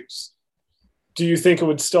 3 issues? Do you think it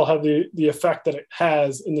would still have the effect that it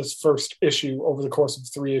has in this first issue over the course of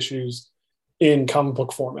 3 issues in comic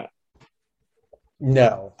book format?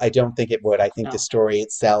 No, I don't think it would. I think the story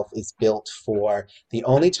itself is built for... The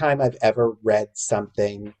only time I've ever read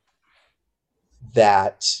something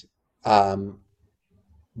that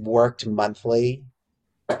worked monthly,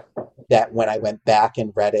 that when I went back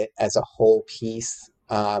and read it as a whole piece,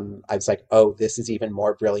 I was like, oh, this is even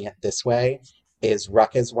more brilliant this way, is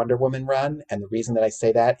Rucka's Wonder Woman run. And the reason that I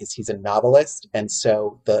say that is he's a novelist. And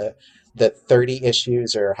so the 30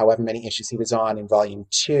 issues or however many issues he was on in volume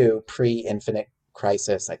 2, pre-Infinite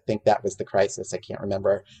Crisis, I think that was the Crisis. I can't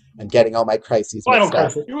remember. I'm getting all my crises mixed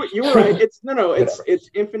up. You were right. It's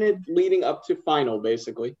Infinite leading up to Final,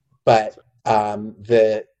 basically. But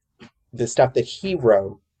the stuff that he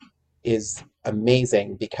wrote is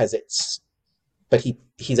amazing because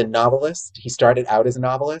he's a novelist. He started out as a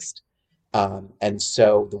novelist. And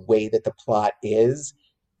so the way that the plot is,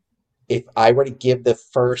 if I were to give the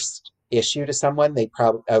first issue to someone, they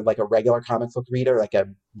probably, like a regular comic book reader, like a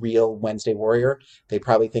real Wednesday Warrior, they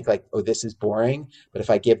probably think like, oh, this is boring. But if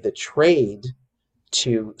I give the trade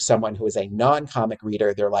to someone who is a non-comic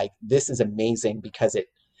reader, they're like, this is amazing because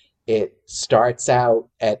it starts out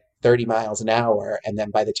at 30 miles an hour, and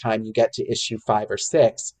then by the time you get to issue 5 or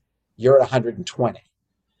 6, you're at 120.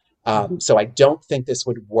 So I don't think this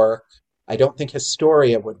would work. I don't think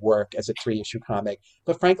Historia would work as a 3-issue comic,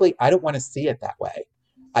 but frankly, I don't want to see it that way.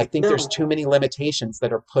 I think there's too many limitations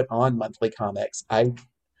that are put on monthly comics.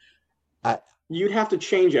 You'd have to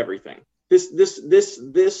change everything. This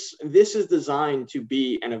is designed to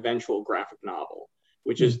be an eventual graphic novel,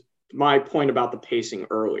 which is my point about the pacing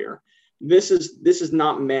earlier. This is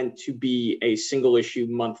not meant to be a single issue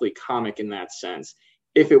monthly comic in that sense.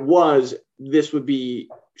 If it was, this would be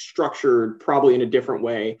structured probably in a different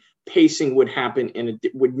way. Pacing would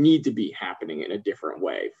need to be happening in a different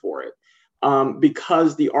way for it.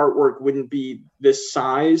 Because the artwork wouldn't be this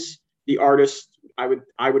size, the artist, I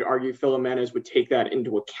would argue Phil Jimenez would take that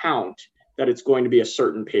into account, that it's going to be a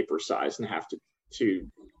certain paper size, and have to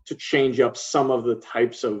change up some of the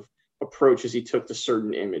types of approaches he took to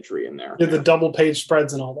certain imagery in there. Yeah, the double page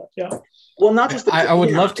spreads and all that. Yeah. Well, not just I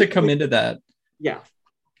would love to come into that. Yeah.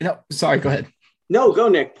 No, sorry, go ahead. No, go,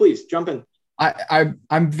 Nic, please jump in.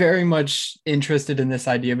 I'm very much interested in this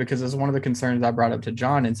idea because it's one of the concerns I brought up to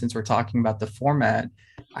John. And since we're talking about the format,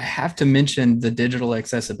 I have to mention the digital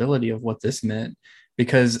accessibility of what this meant,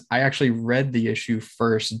 because I actually read the issue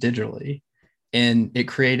first digitally, and it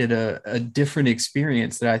created a different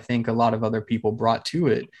experience that I think a lot of other people brought to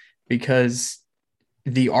it, because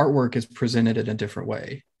the artwork is presented in a different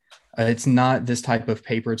way. It's not this type of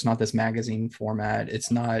paper. It's not this magazine format. It's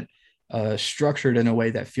not structured in a way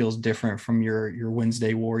that feels different from your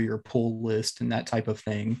Wednesday Warrior pull list and that type of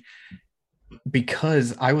thing,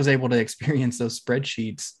 because I was able to experience those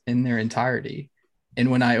spreadsheets in their entirety. And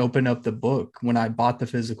when I opened up the book, when I bought the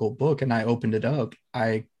physical book and I opened it up,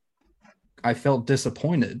 I felt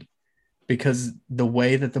disappointed because the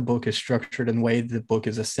way that the book is structured and the way the book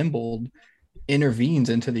is assembled intervenes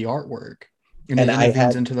into the artwork, and And it I intervenes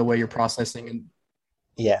had, into the way you're processing. And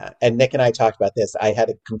yeah, and Nick and I talked about this. I had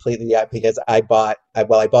it completely, yeah, because I bought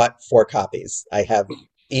four copies. I have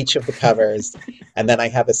each of the covers, and then I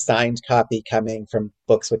have a signed copy coming from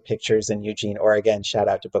Books with Pictures in Eugene, Oregon. Shout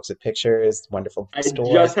out to Books with Pictures, wonderful I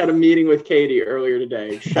store. just had a meeting with Katie earlier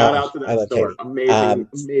today. Shout Oh, out to I that love store. Katie. Amazing,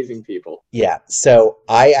 amazing people. Yeah, so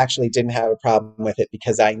I actually didn't have a problem with it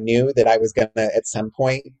because I knew that I was going to, at some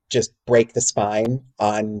point, just break the spine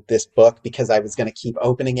on this book because I was going to keep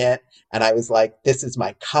opening it. And I was like, this is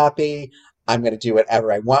my copy. I'm going to do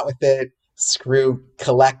whatever I want with it. Screw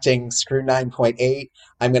collecting, screw 9.8.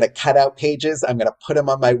 I'm going to cut out pages. I'm going to put them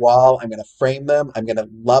on my wall. I'm going to frame them. I'm going to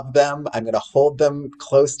love them. I'm going to hold them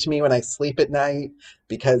close to me when I sleep at night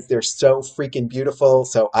because they're so freaking beautiful.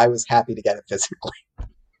 So I was happy to get it physically.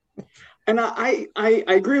 And I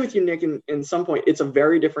agree with you, Nick, in some point. It's a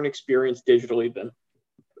very different experience digitally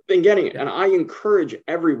than getting it. And I encourage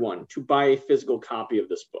everyone to buy a physical copy of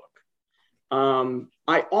this book.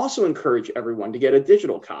 I also encourage everyone to get a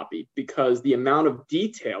digital copy because the amount of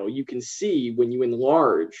detail you can see when you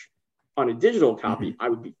enlarge on a digital copy, I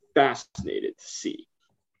would be fascinated to see.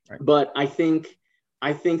 Right. But I think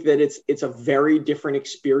that it's a very different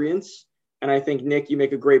experience. And I think, Nick, you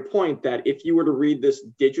make a great point that if you were to read this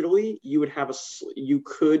digitally, you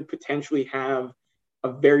could potentially have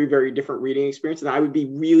a very, very different reading experience. And I would be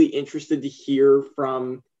really interested to hear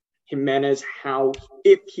from Jimenez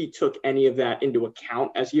if he took any of that into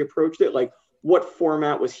account as he approached it. Like, what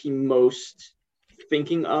format was he most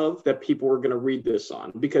thinking of that people were going to read this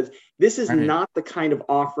on? Because this is not the kind of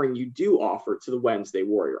offering you do offer to the Wednesday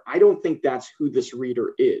Warrior. I don't think that's who this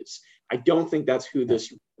reader is. I don't think that's who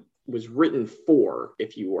this was written for,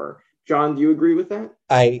 if you were. John, do you agree with that?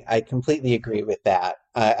 I completely agree with that.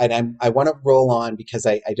 And I want to roll on because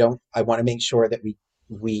I want to make sure that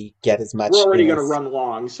we get as much. We're already going to run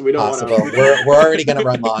long, so we don't possible. want to. We're already going to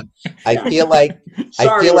run long. I feel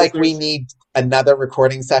like we need another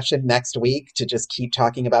recording session next week to just keep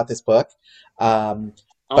talking about this book. I'll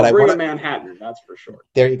bring a Manhattan, that's for sure.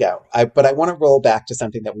 There you go. But I want to roll back to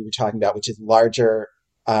something that we were talking about, which is larger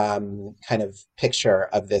kind of picture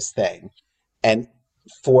of this thing. And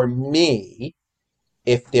for me,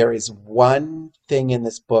 if there is one thing in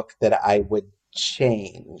this book that I would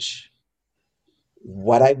change,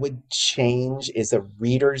 what I would change is a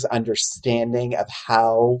reader's understanding of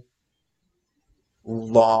how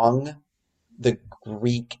long the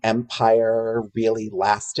Greek Empire really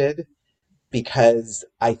lasted. Because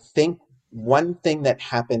I think one thing that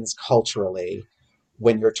happens culturally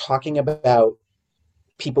when you're talking about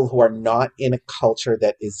people who are not in a culture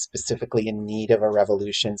that is specifically in need of a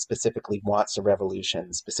revolution, specifically wants a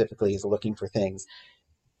revolution, specifically is looking for things,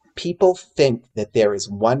 people think that there is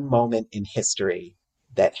one moment in history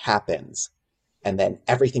that happens and then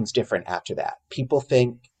everything's different after that. People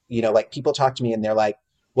think, like people talk to me and they're like,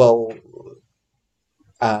 well,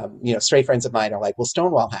 straight friends of mine are like, well,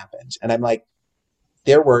 Stonewall happened. And I'm like,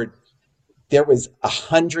 there was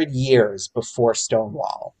 100 years before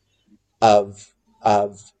Stonewall of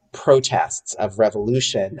protests, of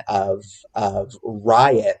revolution, of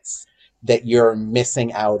riots that you're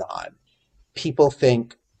missing out on. People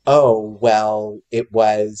think, oh, well, it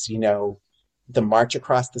was, the march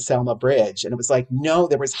across the Selma Bridge. And it was like, no,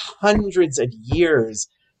 there was hundreds of years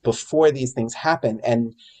before these things happened.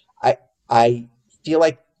 And I feel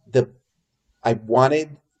like I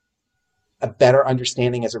wanted a better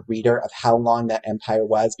understanding as a reader of how long that empire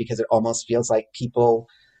was, because it almost feels like people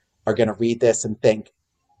are going to read this and think,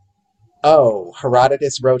 oh,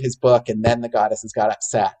 Herodotus wrote his book and then the goddesses got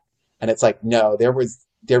upset. And it's like, no, there was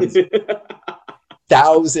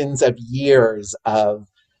thousands of years of,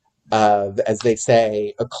 as they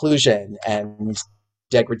say, occlusion and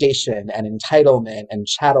degradation and entitlement and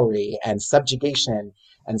chattelry and subjugation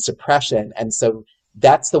and suppression. And so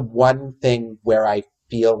that's the one thing where I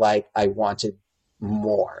feel like I wanted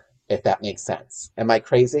more, if that makes sense. Am I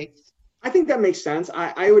crazy? I think that makes sense.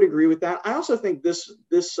 I would agree with that. I also think this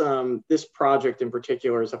project in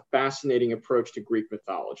particular is a fascinating approach to Greek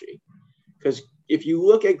mythology, because if you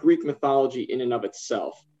look at Greek mythology in and of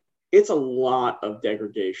itself, it's a lot of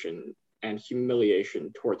degradation and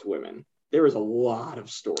humiliation towards women. There is a lot of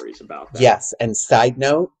stories about that. Yes, and side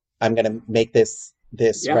note, I'm going to make this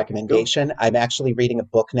this Yeah, go. recommendation. I'm actually reading a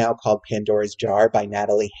book now called Pandora's Jar by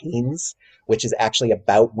Natalie Haynes, which is actually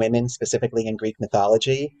about women, specifically in Greek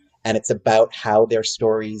mythology. And it's about how their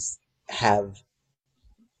stories have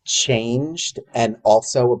changed, and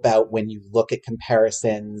also about when you look at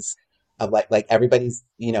comparisons of like everybody's,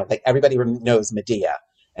 like everybody knows Medea,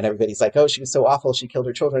 and everybody's like, oh, she was so awful, she killed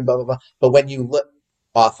her children, blah blah blah. But when you look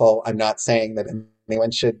awful, I'm not saying that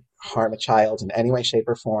anyone should harm a child in any way, shape,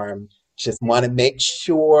 or form. Just want to make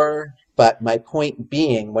sure. But my point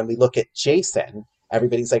being, when we look at Jason,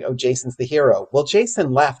 everybody's like, oh, Jason's the hero. Well,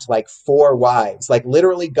 Jason left like 4 wives, like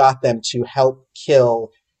literally got them to help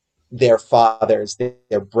kill their fathers,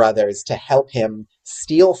 their brothers, to help him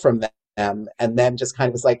steal from them, and then just kind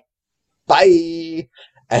of was like, bye.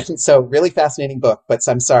 And so, really fascinating book. But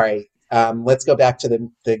I'm sorry. Let's go back to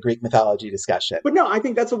the Greek mythology discussion. But no, I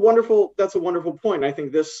think that's a wonderful point. I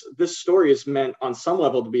think this story is meant on some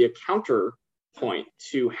level to be a counterpoint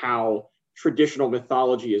to how traditional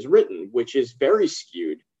mythology is written, which is very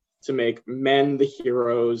skewed to make men the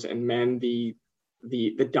heroes and men the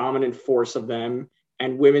dominant force of them,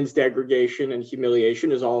 and women's degradation and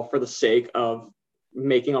humiliation is all for the sake of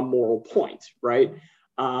making a moral point, right?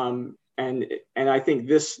 And I think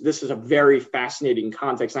this is a very fascinating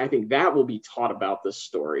context. And I think that will be taught about this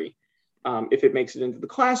story if it makes it into the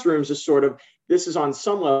classrooms. Is sort of, this is on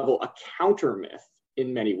some level a counter myth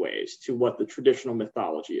in many ways to what the traditional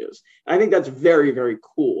mythology is. And I think that's very, very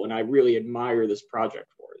cool. And I really admire this project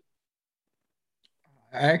for it.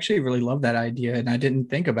 I actually really love that idea, and I didn't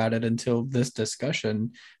think about it until this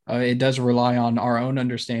discussion. It does rely on our own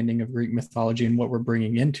understanding of Greek mythology and what we're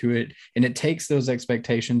bringing into it, and it takes those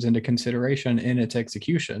expectations into consideration in its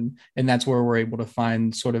execution, and that's where we're able to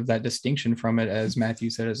find sort of that distinction from it, as Matthew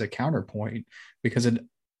said, as a counterpoint, because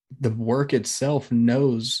the work itself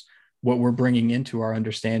knows what we're bringing into our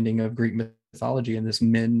understanding of Greek mythology and this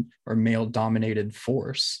men or male-dominated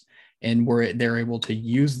force. And they're able to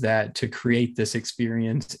use that to create this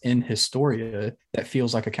experience in Historia that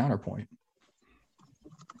feels like a counterpoint.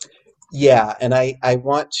 Yeah, and I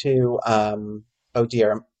want to, oh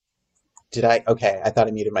dear, okay, I thought I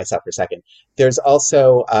muted myself for a second. There's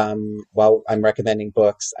also, while I'm recommending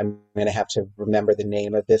books, I'm going to have to remember the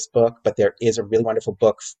name of this book, but there is a really wonderful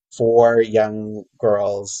book for young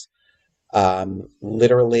girls.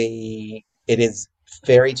 Literally, it is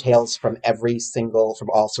fairy tales from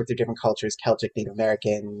all sorts of different cultures: Celtic, Native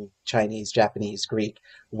American, Chinese, Japanese, Greek,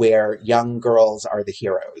 where young girls are the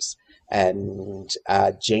heroes. And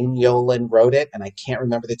Jane Yolen wrote it, and I can't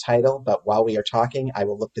remember the title, but while we are talking, I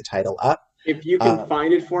will look the title up. If you can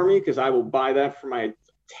find it for me, because I will buy that for my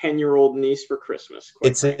 10-year-old niece for Christmas.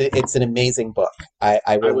 It's an amazing book. I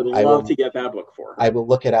would love to get that book for her. I will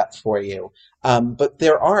look it up for you. But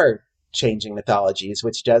there are changing mythologies,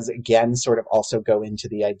 which does again sort of also go into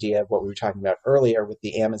the idea of what we were talking about earlier with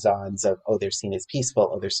the Amazons of, oh, they're seen as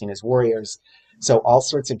peaceful, oh, they're seen as warriors. So all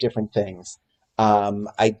sorts of different things.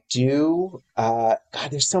 I do, God,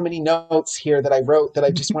 there's so many notes here that I wrote that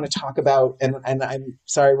I just want to talk about, and I'm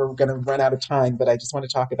sorry we're going to run out of time, but I just want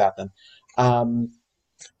to talk about them.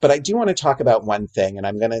 But I do want to talk about one thing, and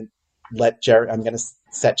I'm going to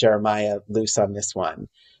set Jeremiah loose on this one,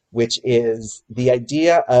 which is the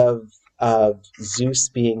idea of Zeus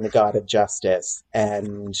being the god of justice,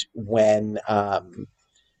 and when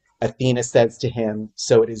Athena says to him,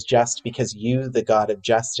 "So it is just because you, the god of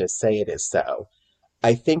justice, say it is so."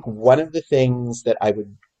 I think one of the things that I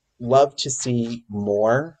would love to see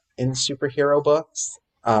more in superhero books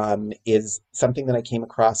is something that I came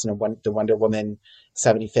across in the Wonder Woman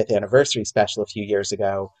 75th anniversary special a few years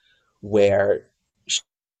ago, where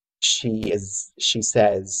she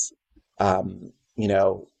says,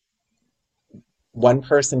 one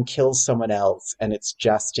person kills someone else, and it's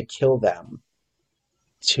just to kill them,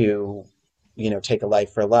 to, take a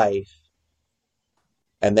life for life.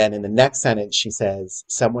 And then in the next sentence, she says,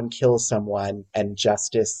 someone kills someone, and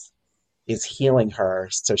justice is healing her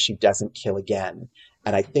so she doesn't kill again.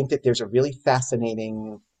 And I think that there's a really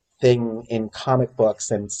fascinating thing in comic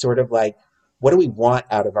books, and sort of like, what do we want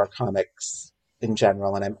out of our comics in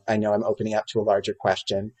general? And I know I'm opening up to a larger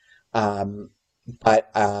question. But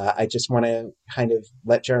I just want to kind of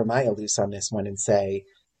let Jeremiah loose on this one and say,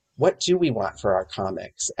 what do we want for our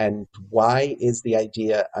comics? And why is the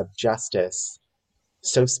idea of justice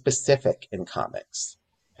so specific in comics?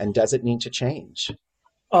 And does it need to change?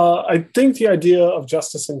 I think the idea of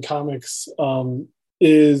justice in comics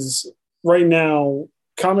is, right now,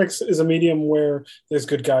 comics is a medium where there's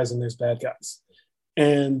good guys and there's bad guys.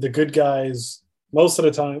 And the good guys, most of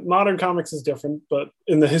the time, modern comics is different, but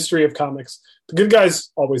in the history of comics, the good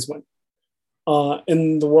guys always win.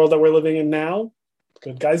 In the world that we're living in now,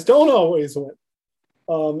 good guys don't always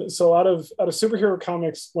win. So out of superhero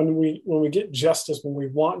comics, when we get justice, when we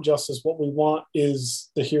want justice, what we want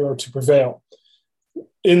is the hero to prevail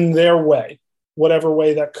in their way, whatever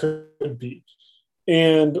way that could be.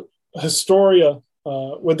 And Historia,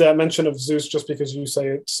 with that mention of Zeus, just because you say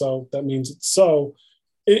it so, that means it's so,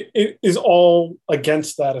 it is all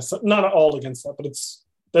against that. It's not all against that,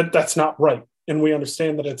 but that's not right. And we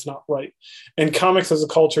understand that it's not right. And comics as a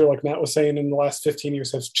culture, like Matt was saying, in the last 15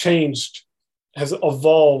 years has changed, has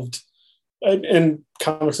evolved. And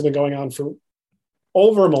comics have been going on for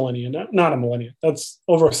over a millennia, not a millennia, that's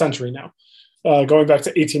over a century now, going back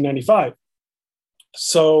to 1895.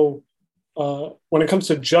 So when it comes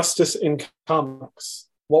to justice in comics,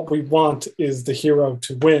 what we want is the hero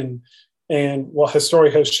to win. And what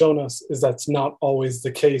Historia has shown us is that's not always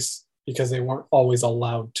the case because they weren't always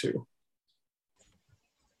allowed to.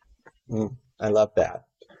 I love that.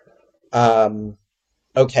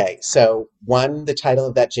 Okay, so the title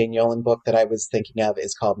of that Jane Yolen book that I was thinking of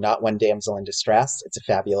is called Not One Damsel in Distress. It's a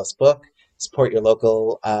fabulous book. Support your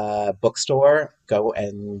local bookstore. Go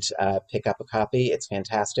and pick up a copy. It's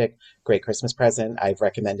fantastic. Great Christmas present. I've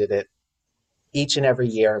recommended it each and every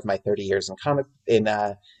year of my 30 years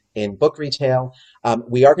in book retail.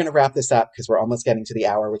 We are going to wrap this up because we're almost getting to the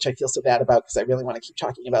hour, which I feel so bad about because I really want to keep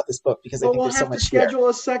talking about this book because I think there's so much here. We'll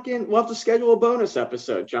have to schedule a bonus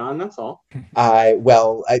episode, John. That's all.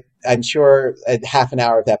 I'm sure half an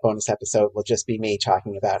hour of that bonus episode will just be me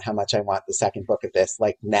talking about how much I want the second book of this,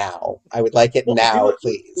 like now. I would like it now,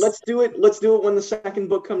 please. Let's do it when the second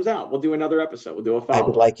book comes out. We'll do another episode. We'll do a follow-up. I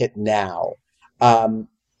would like it now.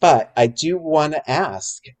 But I do want to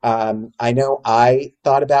ask, I know I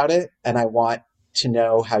thought about it, and I want to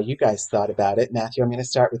know how you guys thought about it. Matthew, I'm going to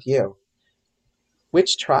start with you.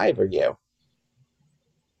 Which tribe are you?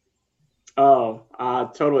 Oh,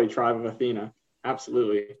 totally Tribe of Athena.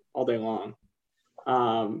 Absolutely. All day long.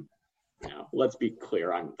 Let's be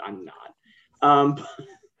clear, I'm not.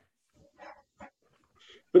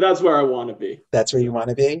 But that's where I want to be. That's where you want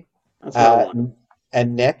to be? That's where I want to be.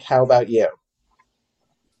 And Nick, how about you?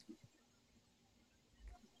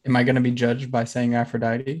 Am I going to be judged by saying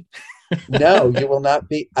Aphrodite? No, you will not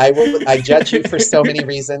be. I judge you for so many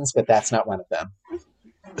reasons, but that's not one of them.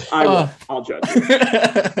 I'll judge you.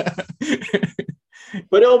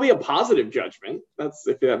 But it'll be a positive judgment. That's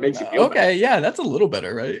if that makes you feel okay, better. Yeah, that's a little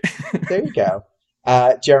better, right? There you go.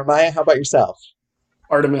 Jeremiah, how about yourself?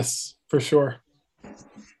 Artemis, for sure.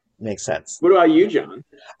 Makes sense. What about you, John?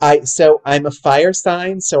 So I'm a fire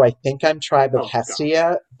sign, so I think I'm Tribe of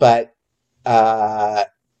Hestia, but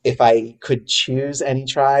if I could choose any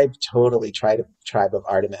tribe, totally Tribe of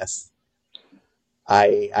Artemis.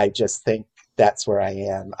 I just think that's where I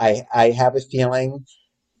am. I have a feeling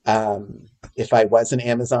if I was an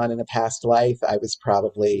Amazon in a past life, I was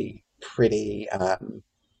probably pretty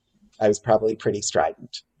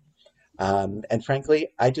strident. And frankly,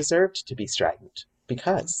 I deserved to be strident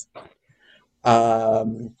because.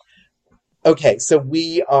 Okay, so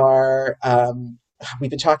we are.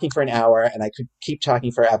 We've been talking for an hour, and I could keep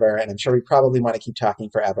talking forever, and I'm sure we probably want to keep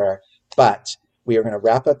talking forever, but we are going to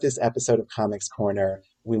wrap up this episode of Comics Corner.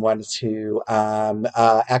 We wanted to,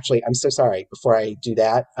 actually, I'm so sorry. Before I do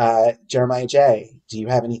that, Jeremiah J., do you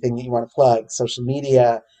have anything that you want to plug? Social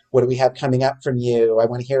media? What do we have coming up from you? I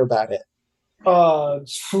want to hear about it.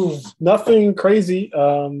 Nothing crazy.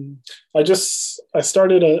 I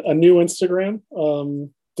started a new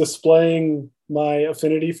Instagram displaying my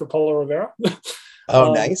affinity for Paulo Rivera.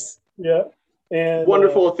 Oh, nice. Yeah. And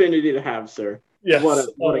wonderful affinity to have, sir. Yes.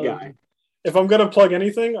 What a guy. If I'm going to plug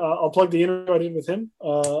anything, I'll plug the interview I did with him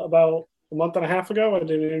about a month and a half ago. I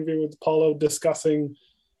did an interview with Paulo discussing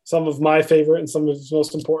some of my favorite and some of his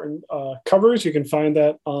most important covers. You can find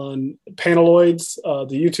that on Panaloids,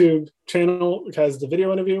 the YouTube channel has the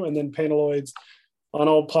video interview, and then Panaloids on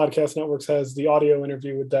all podcast networks has the audio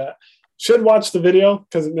interview with that. Should watch the video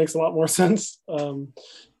because it makes a lot more sense.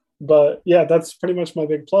 But yeah, that's pretty much my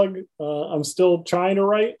big plug. I'm still trying to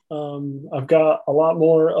write. I've got a lot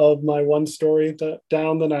more of my one story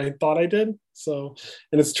down than I thought I did. So,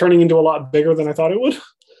 and it's turning into a lot bigger than I thought it would.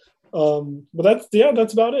 But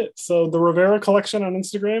that's about it. So the Rivera collection on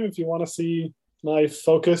Instagram, if you want to see my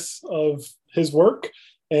focus of his work,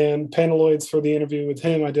 and Panaloids for the interview with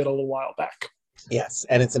him I did a little while back. Yes,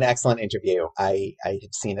 and it's an excellent interview. I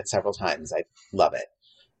have seen it several times. I love it.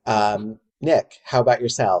 Nick, how about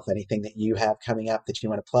yourself? Anything that you have coming up that you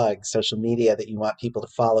want to plug? Social media that you want people to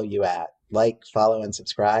follow you at? Like, follow, and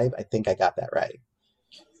subscribe? I think I got that right.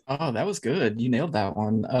 Oh, that was good. You nailed that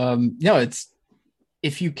one.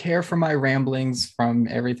 if you care for my ramblings from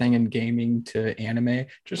everything in gaming to anime,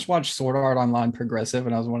 just watch Sword Art Online Progressive,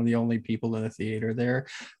 and I was one of the only people in the theater there.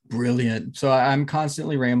 Brilliant. So I'm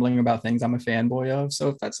constantly rambling about things I'm a fanboy of. So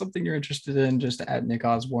if that's something you're interested in, just add Nic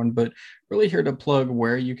Osborne. But really here to plug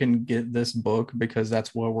where you can get this book because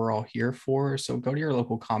that's what we're all here for. So go to your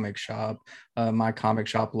local comic shop, my comic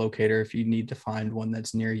shop locator, if you need to find one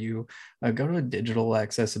that's near you. Go to a digital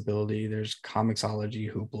accessibility. There's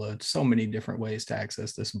Comixology, Hoopla, so many different ways to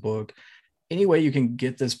access this book. Any way you can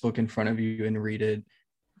get this book in front of you and read it,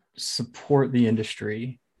 support the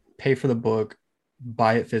industry, pay for the book,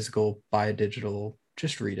 buy it physical, buy it digital,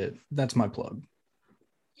 just read it. That's my plug.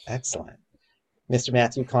 Excellent. Mr.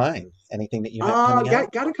 Matthew Klein, anything that you have coming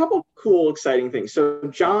up? Got a couple cool, exciting things. So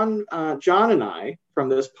John and I from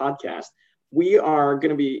this podcast, we are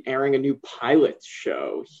going to be airing a new pilot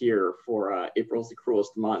show here for April's the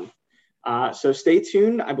Cruelest Month. So stay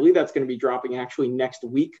tuned. I believe that's going to be dropping actually next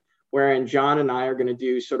week, wherein John and I are going to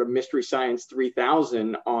do sort of Mystery Science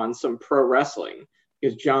 3000 on some pro wrestling,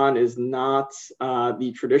 because John is not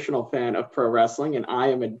the traditional fan of pro wrestling, and I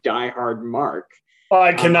am a diehard Mark.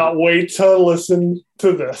 I cannot wait to listen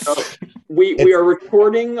to this. So we are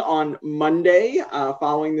recording on Monday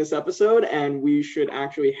following this episode, and we should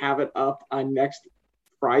actually have it up next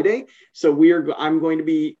Friday. So I'm going to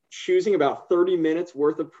be choosing about 30 minutes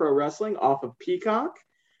worth of pro wrestling off of Peacock,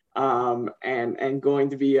 and going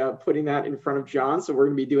to be putting that in front of John. So we're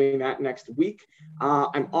going to be doing that next week.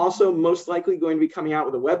 I'm also most likely going to be coming out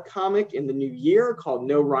with a webcomic in the new year called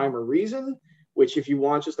No Rhyme or Reason, which if you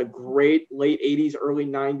want just a great late 80s, early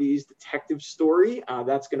 90s detective story,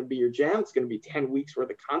 that's going to be your jam. It's going to be 10 weeks worth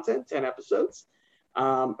of content, 10 episodes.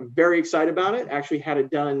 I'm very excited about it. Actually had it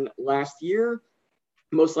done last year.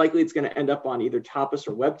 Most likely it's going to end up on either Tapas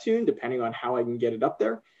or Webtoon, depending on how I can get it up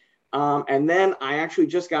there. And then I actually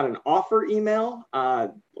just got an offer email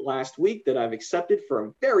last week that I've accepted for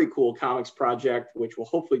a very cool comics project, which will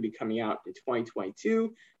hopefully be coming out in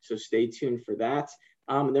 2022. So stay tuned for that.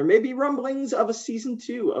 And there may be rumblings of a season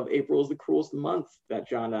 2 of April is the Cruelest Month that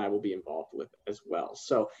John and I will be involved with as well.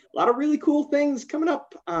 So a lot of really cool things coming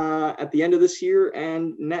up at the end of this year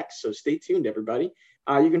and next. So stay tuned, everybody.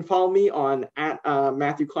 You can follow me on at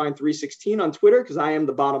Matthew Klein 316 on Twitter, because I am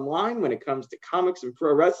the bottom line when it comes to comics and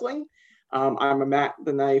pro wrestling. I'm a Mac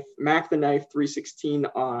the Knife 316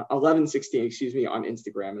 on 1116, on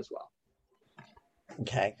Instagram as well.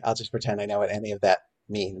 Okay, I'll just pretend I know what any of that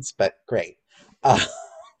means, but great.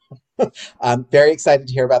 I'm very excited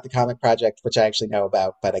to hear about the comic project, which I actually know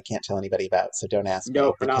about, but I can't tell anybody about, so don't ask me.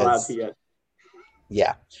 No, we're not allowed to yet.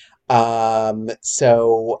 Yeah.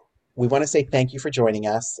 So we want to say thank you for joining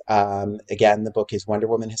us. Again, the book is Wonder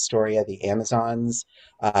Woman Historia, The Amazons.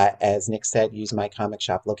 As Nic said, use my comic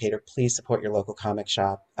shop locator. Please support your local comic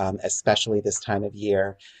shop, especially this time of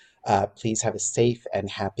year. Please have a safe and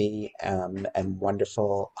happy and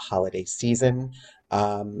wonderful holiday season.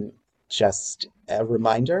 Just a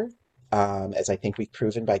reminder, as I think we've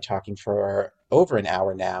proven by talking for over an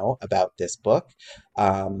hour now about this book,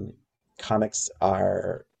 comics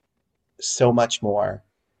are so much more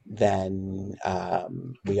than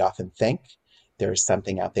we often think. There's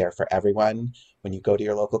something out there for everyone. When you go to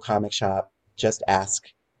your local comic shop, just ask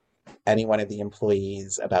any one of the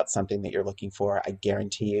employees about something that you're looking for. I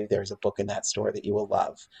guarantee you there's a book in that store that you will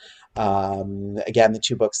love. Again, the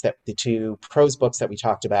two prose books that we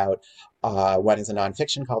talked about, one is a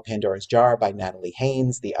nonfiction called Pandora's Jar by Natalie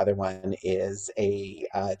Haynes. The other one is a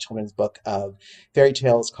children's book of fairy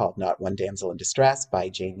tales called Not One Damsel in Distress by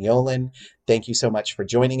Jane Yolen. Thank you so much for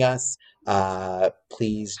joining us.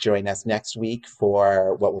 Please join us next week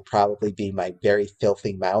for what will probably be my very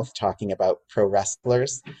filthy mouth talking about pro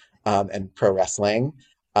wrestlers and pro wrestling.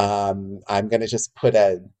 I'm going to just put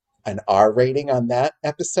an R rating on that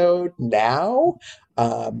episode now.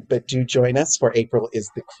 But do join us for April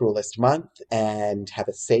is the Cruelest Month, and have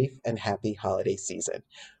a safe and happy holiday season.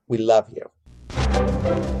 We love you.